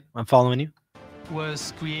 Okay, I'm following you.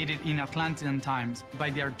 Was created in Atlantean times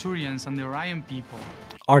by the Arturians and the Orion people.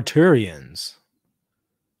 Arturians.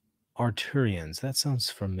 Arturians. That sounds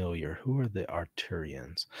familiar. Who are the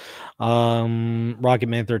Arturians?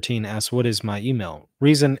 Rocketman13 asks, what is my email?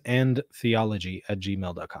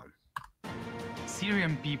 reasonandtheology@gmail.com.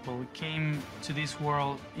 Syrian people came to this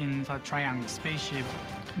world in a triangle spaceship.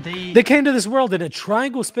 They came to this world in a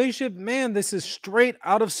triangle spaceship? Man, this is straight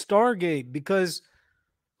out of Stargate, because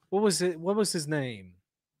what was it? What was his name?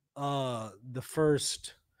 The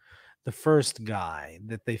first guy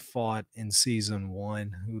that they fought in season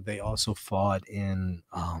 1, who they also fought in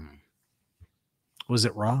was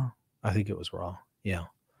it Raw? I think it was Raw. Yeah.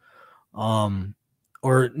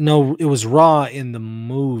 Or no, it was Raw in the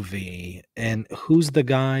movie. And who's the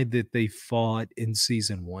guy that they fought in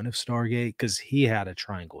season 1 of Stargate? Because he had a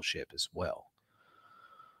triangle ship as well.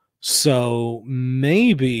 So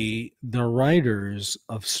maybe the writers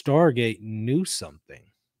of Stargate knew something.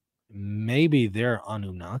 Maybe they're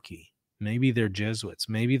Anunnaki. Maybe they're Jesuits.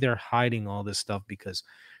 Maybe they're hiding all this stuff because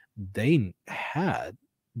they had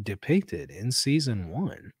depicted in season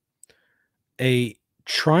 1 a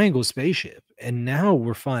triangle spaceship. And now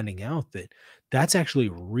we're finding out that that's actually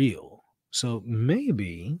real. So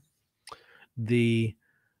maybe the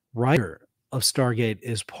writer of Stargate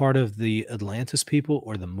is part of the Atlantis people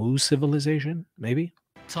or the Mu civilization, maybe?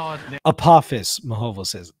 Apophis, Mahova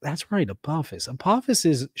says. That's right, Apophis.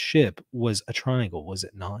 Apophis's ship was a triangle, was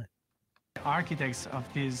it not? Architects of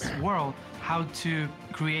this world, how to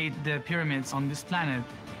create the pyramids on this planet.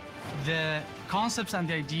 The concepts and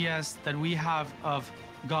the ideas that we have of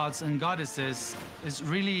gods and goddesses is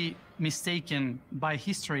really mistaken by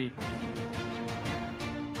history.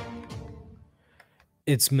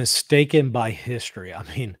 It's mistaken by history. I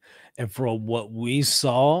mean, and for what we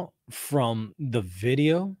saw from the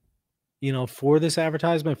video, you know, for this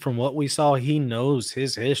advertisement, from what we saw, he knows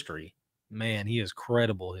his history. Man, he is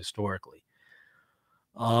credible historically.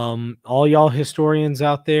 All y'all historians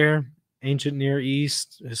out there, ancient Near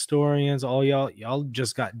East historians, all y'all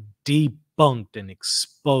just got debunked and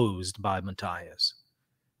exposed by Matthias.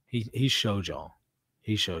 He showed y'all.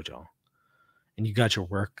 He showed y'all. And you got your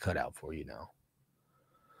work cut out for you now.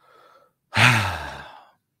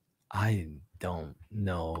 I don't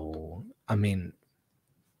know. I mean,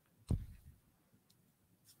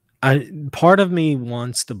 part of me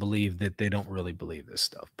wants to believe that they don't really believe this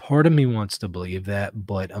stuff. Part of me wants to believe that,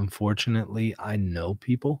 but unfortunately, I know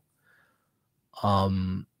people.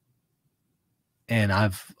 And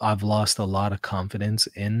I've lost a lot of confidence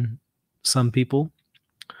in some people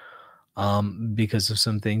because of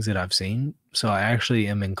some things that I've seen. So I actually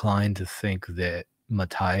am inclined to think that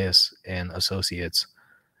Matthias and associates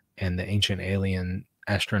and the ancient alien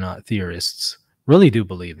astronaut theorists really do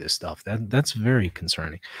believe this stuff. That's very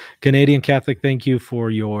concerning. Canadian Catholic, thank you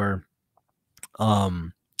for your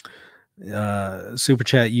super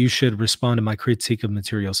chat. You should respond to my critique of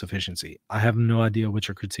material sufficiency. I have no idea what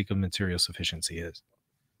your critique of material sufficiency is.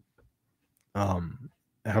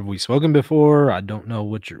 Have we spoken before? I don't know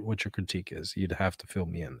what your critique is. You'd have to fill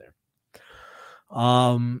me in there.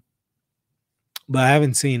 But I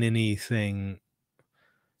haven't seen anything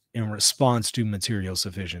in response to material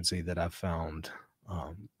sufficiency that I've found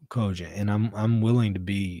cogent, and I'm willing to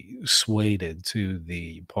be swayed to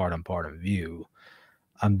the part view.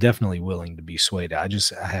 I'm definitely willing to be swayed. I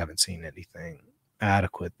haven't seen anything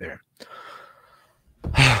adequate there.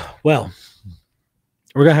 Well,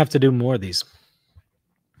 we're gonna have to do more of these.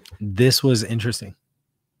 This was interesting.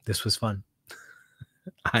 This was fun.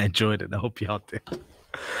 I enjoyed it. I hope y'all did.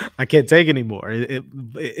 I can't take anymore.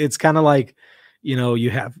 It's kind of like,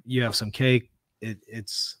 you have some cake.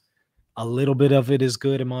 It's a little bit of it is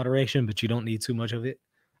good in moderation, but you don't need too much of it.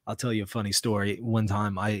 I'll tell you a funny story. One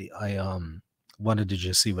time I wanted to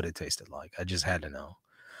just see what it tasted like. I just had to know.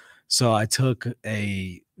 So I took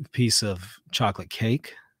a piece of chocolate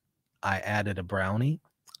cake. I added a brownie.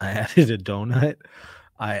 I added a donut.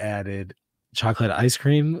 I added chocolate ice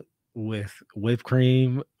cream with whipped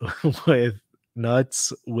cream, with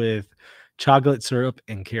nuts, with chocolate syrup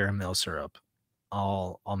and caramel syrup,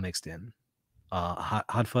 all mixed in.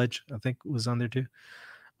 Hot fudge, I think, was on there too.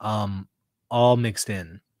 All mixed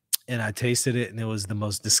in. And I tasted it, and it was the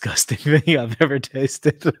most disgusting thing I've ever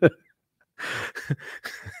tasted.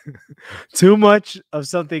 Too much of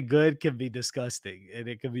something good can be disgusting, and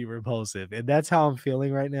it can be repulsive. And that's how I'm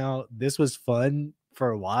feeling right now. This was fun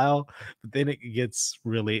for a while, but then it gets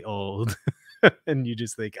really old. And you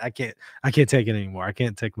just think, I can't take it anymore. I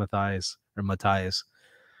can't take Matthias.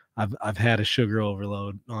 I've had a sugar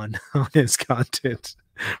overload on his content.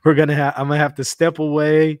 I'm gonna have to step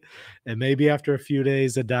away, and maybe after a few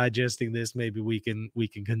days of digesting this, maybe we can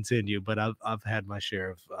continue. But I've had my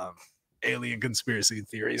share of alien conspiracy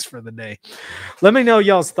theories for the day. Let me know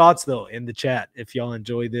y'all's thoughts though in the chat if y'all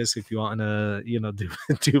enjoy this. If you want to,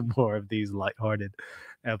 do more of these lighthearted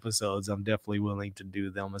episodes, I'm definitely willing to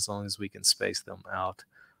do them as long as we can space them out,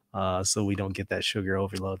 so we don't get that sugar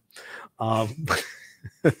overload.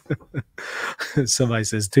 Somebody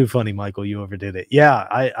says, too funny, Michael, you overdid it. Yeah,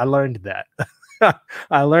 I learned that.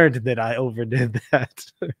 I learned that I overdid that.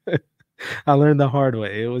 I learned the hard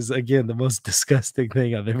way. It was, again, the most disgusting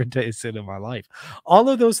thing I've ever tasted in my life. All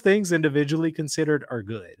of those things individually considered are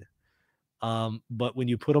good. But when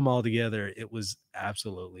you put them all together, it was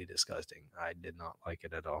absolutely disgusting. I did not like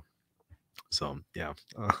it at all. So, yeah,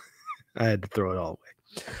 I had to throw it all away.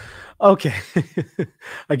 Okay.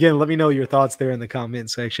 Again, let me know your thoughts there in the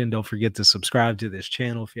comment section. Don't forget to subscribe to this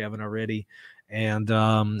channel if you haven't already. And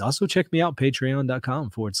also check me out,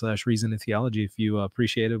 patreon.com/Reason and Theology, if you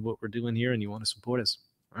appreciated what we're doing here and you want to support us.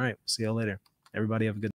 All right. See y'all later. Everybody have a good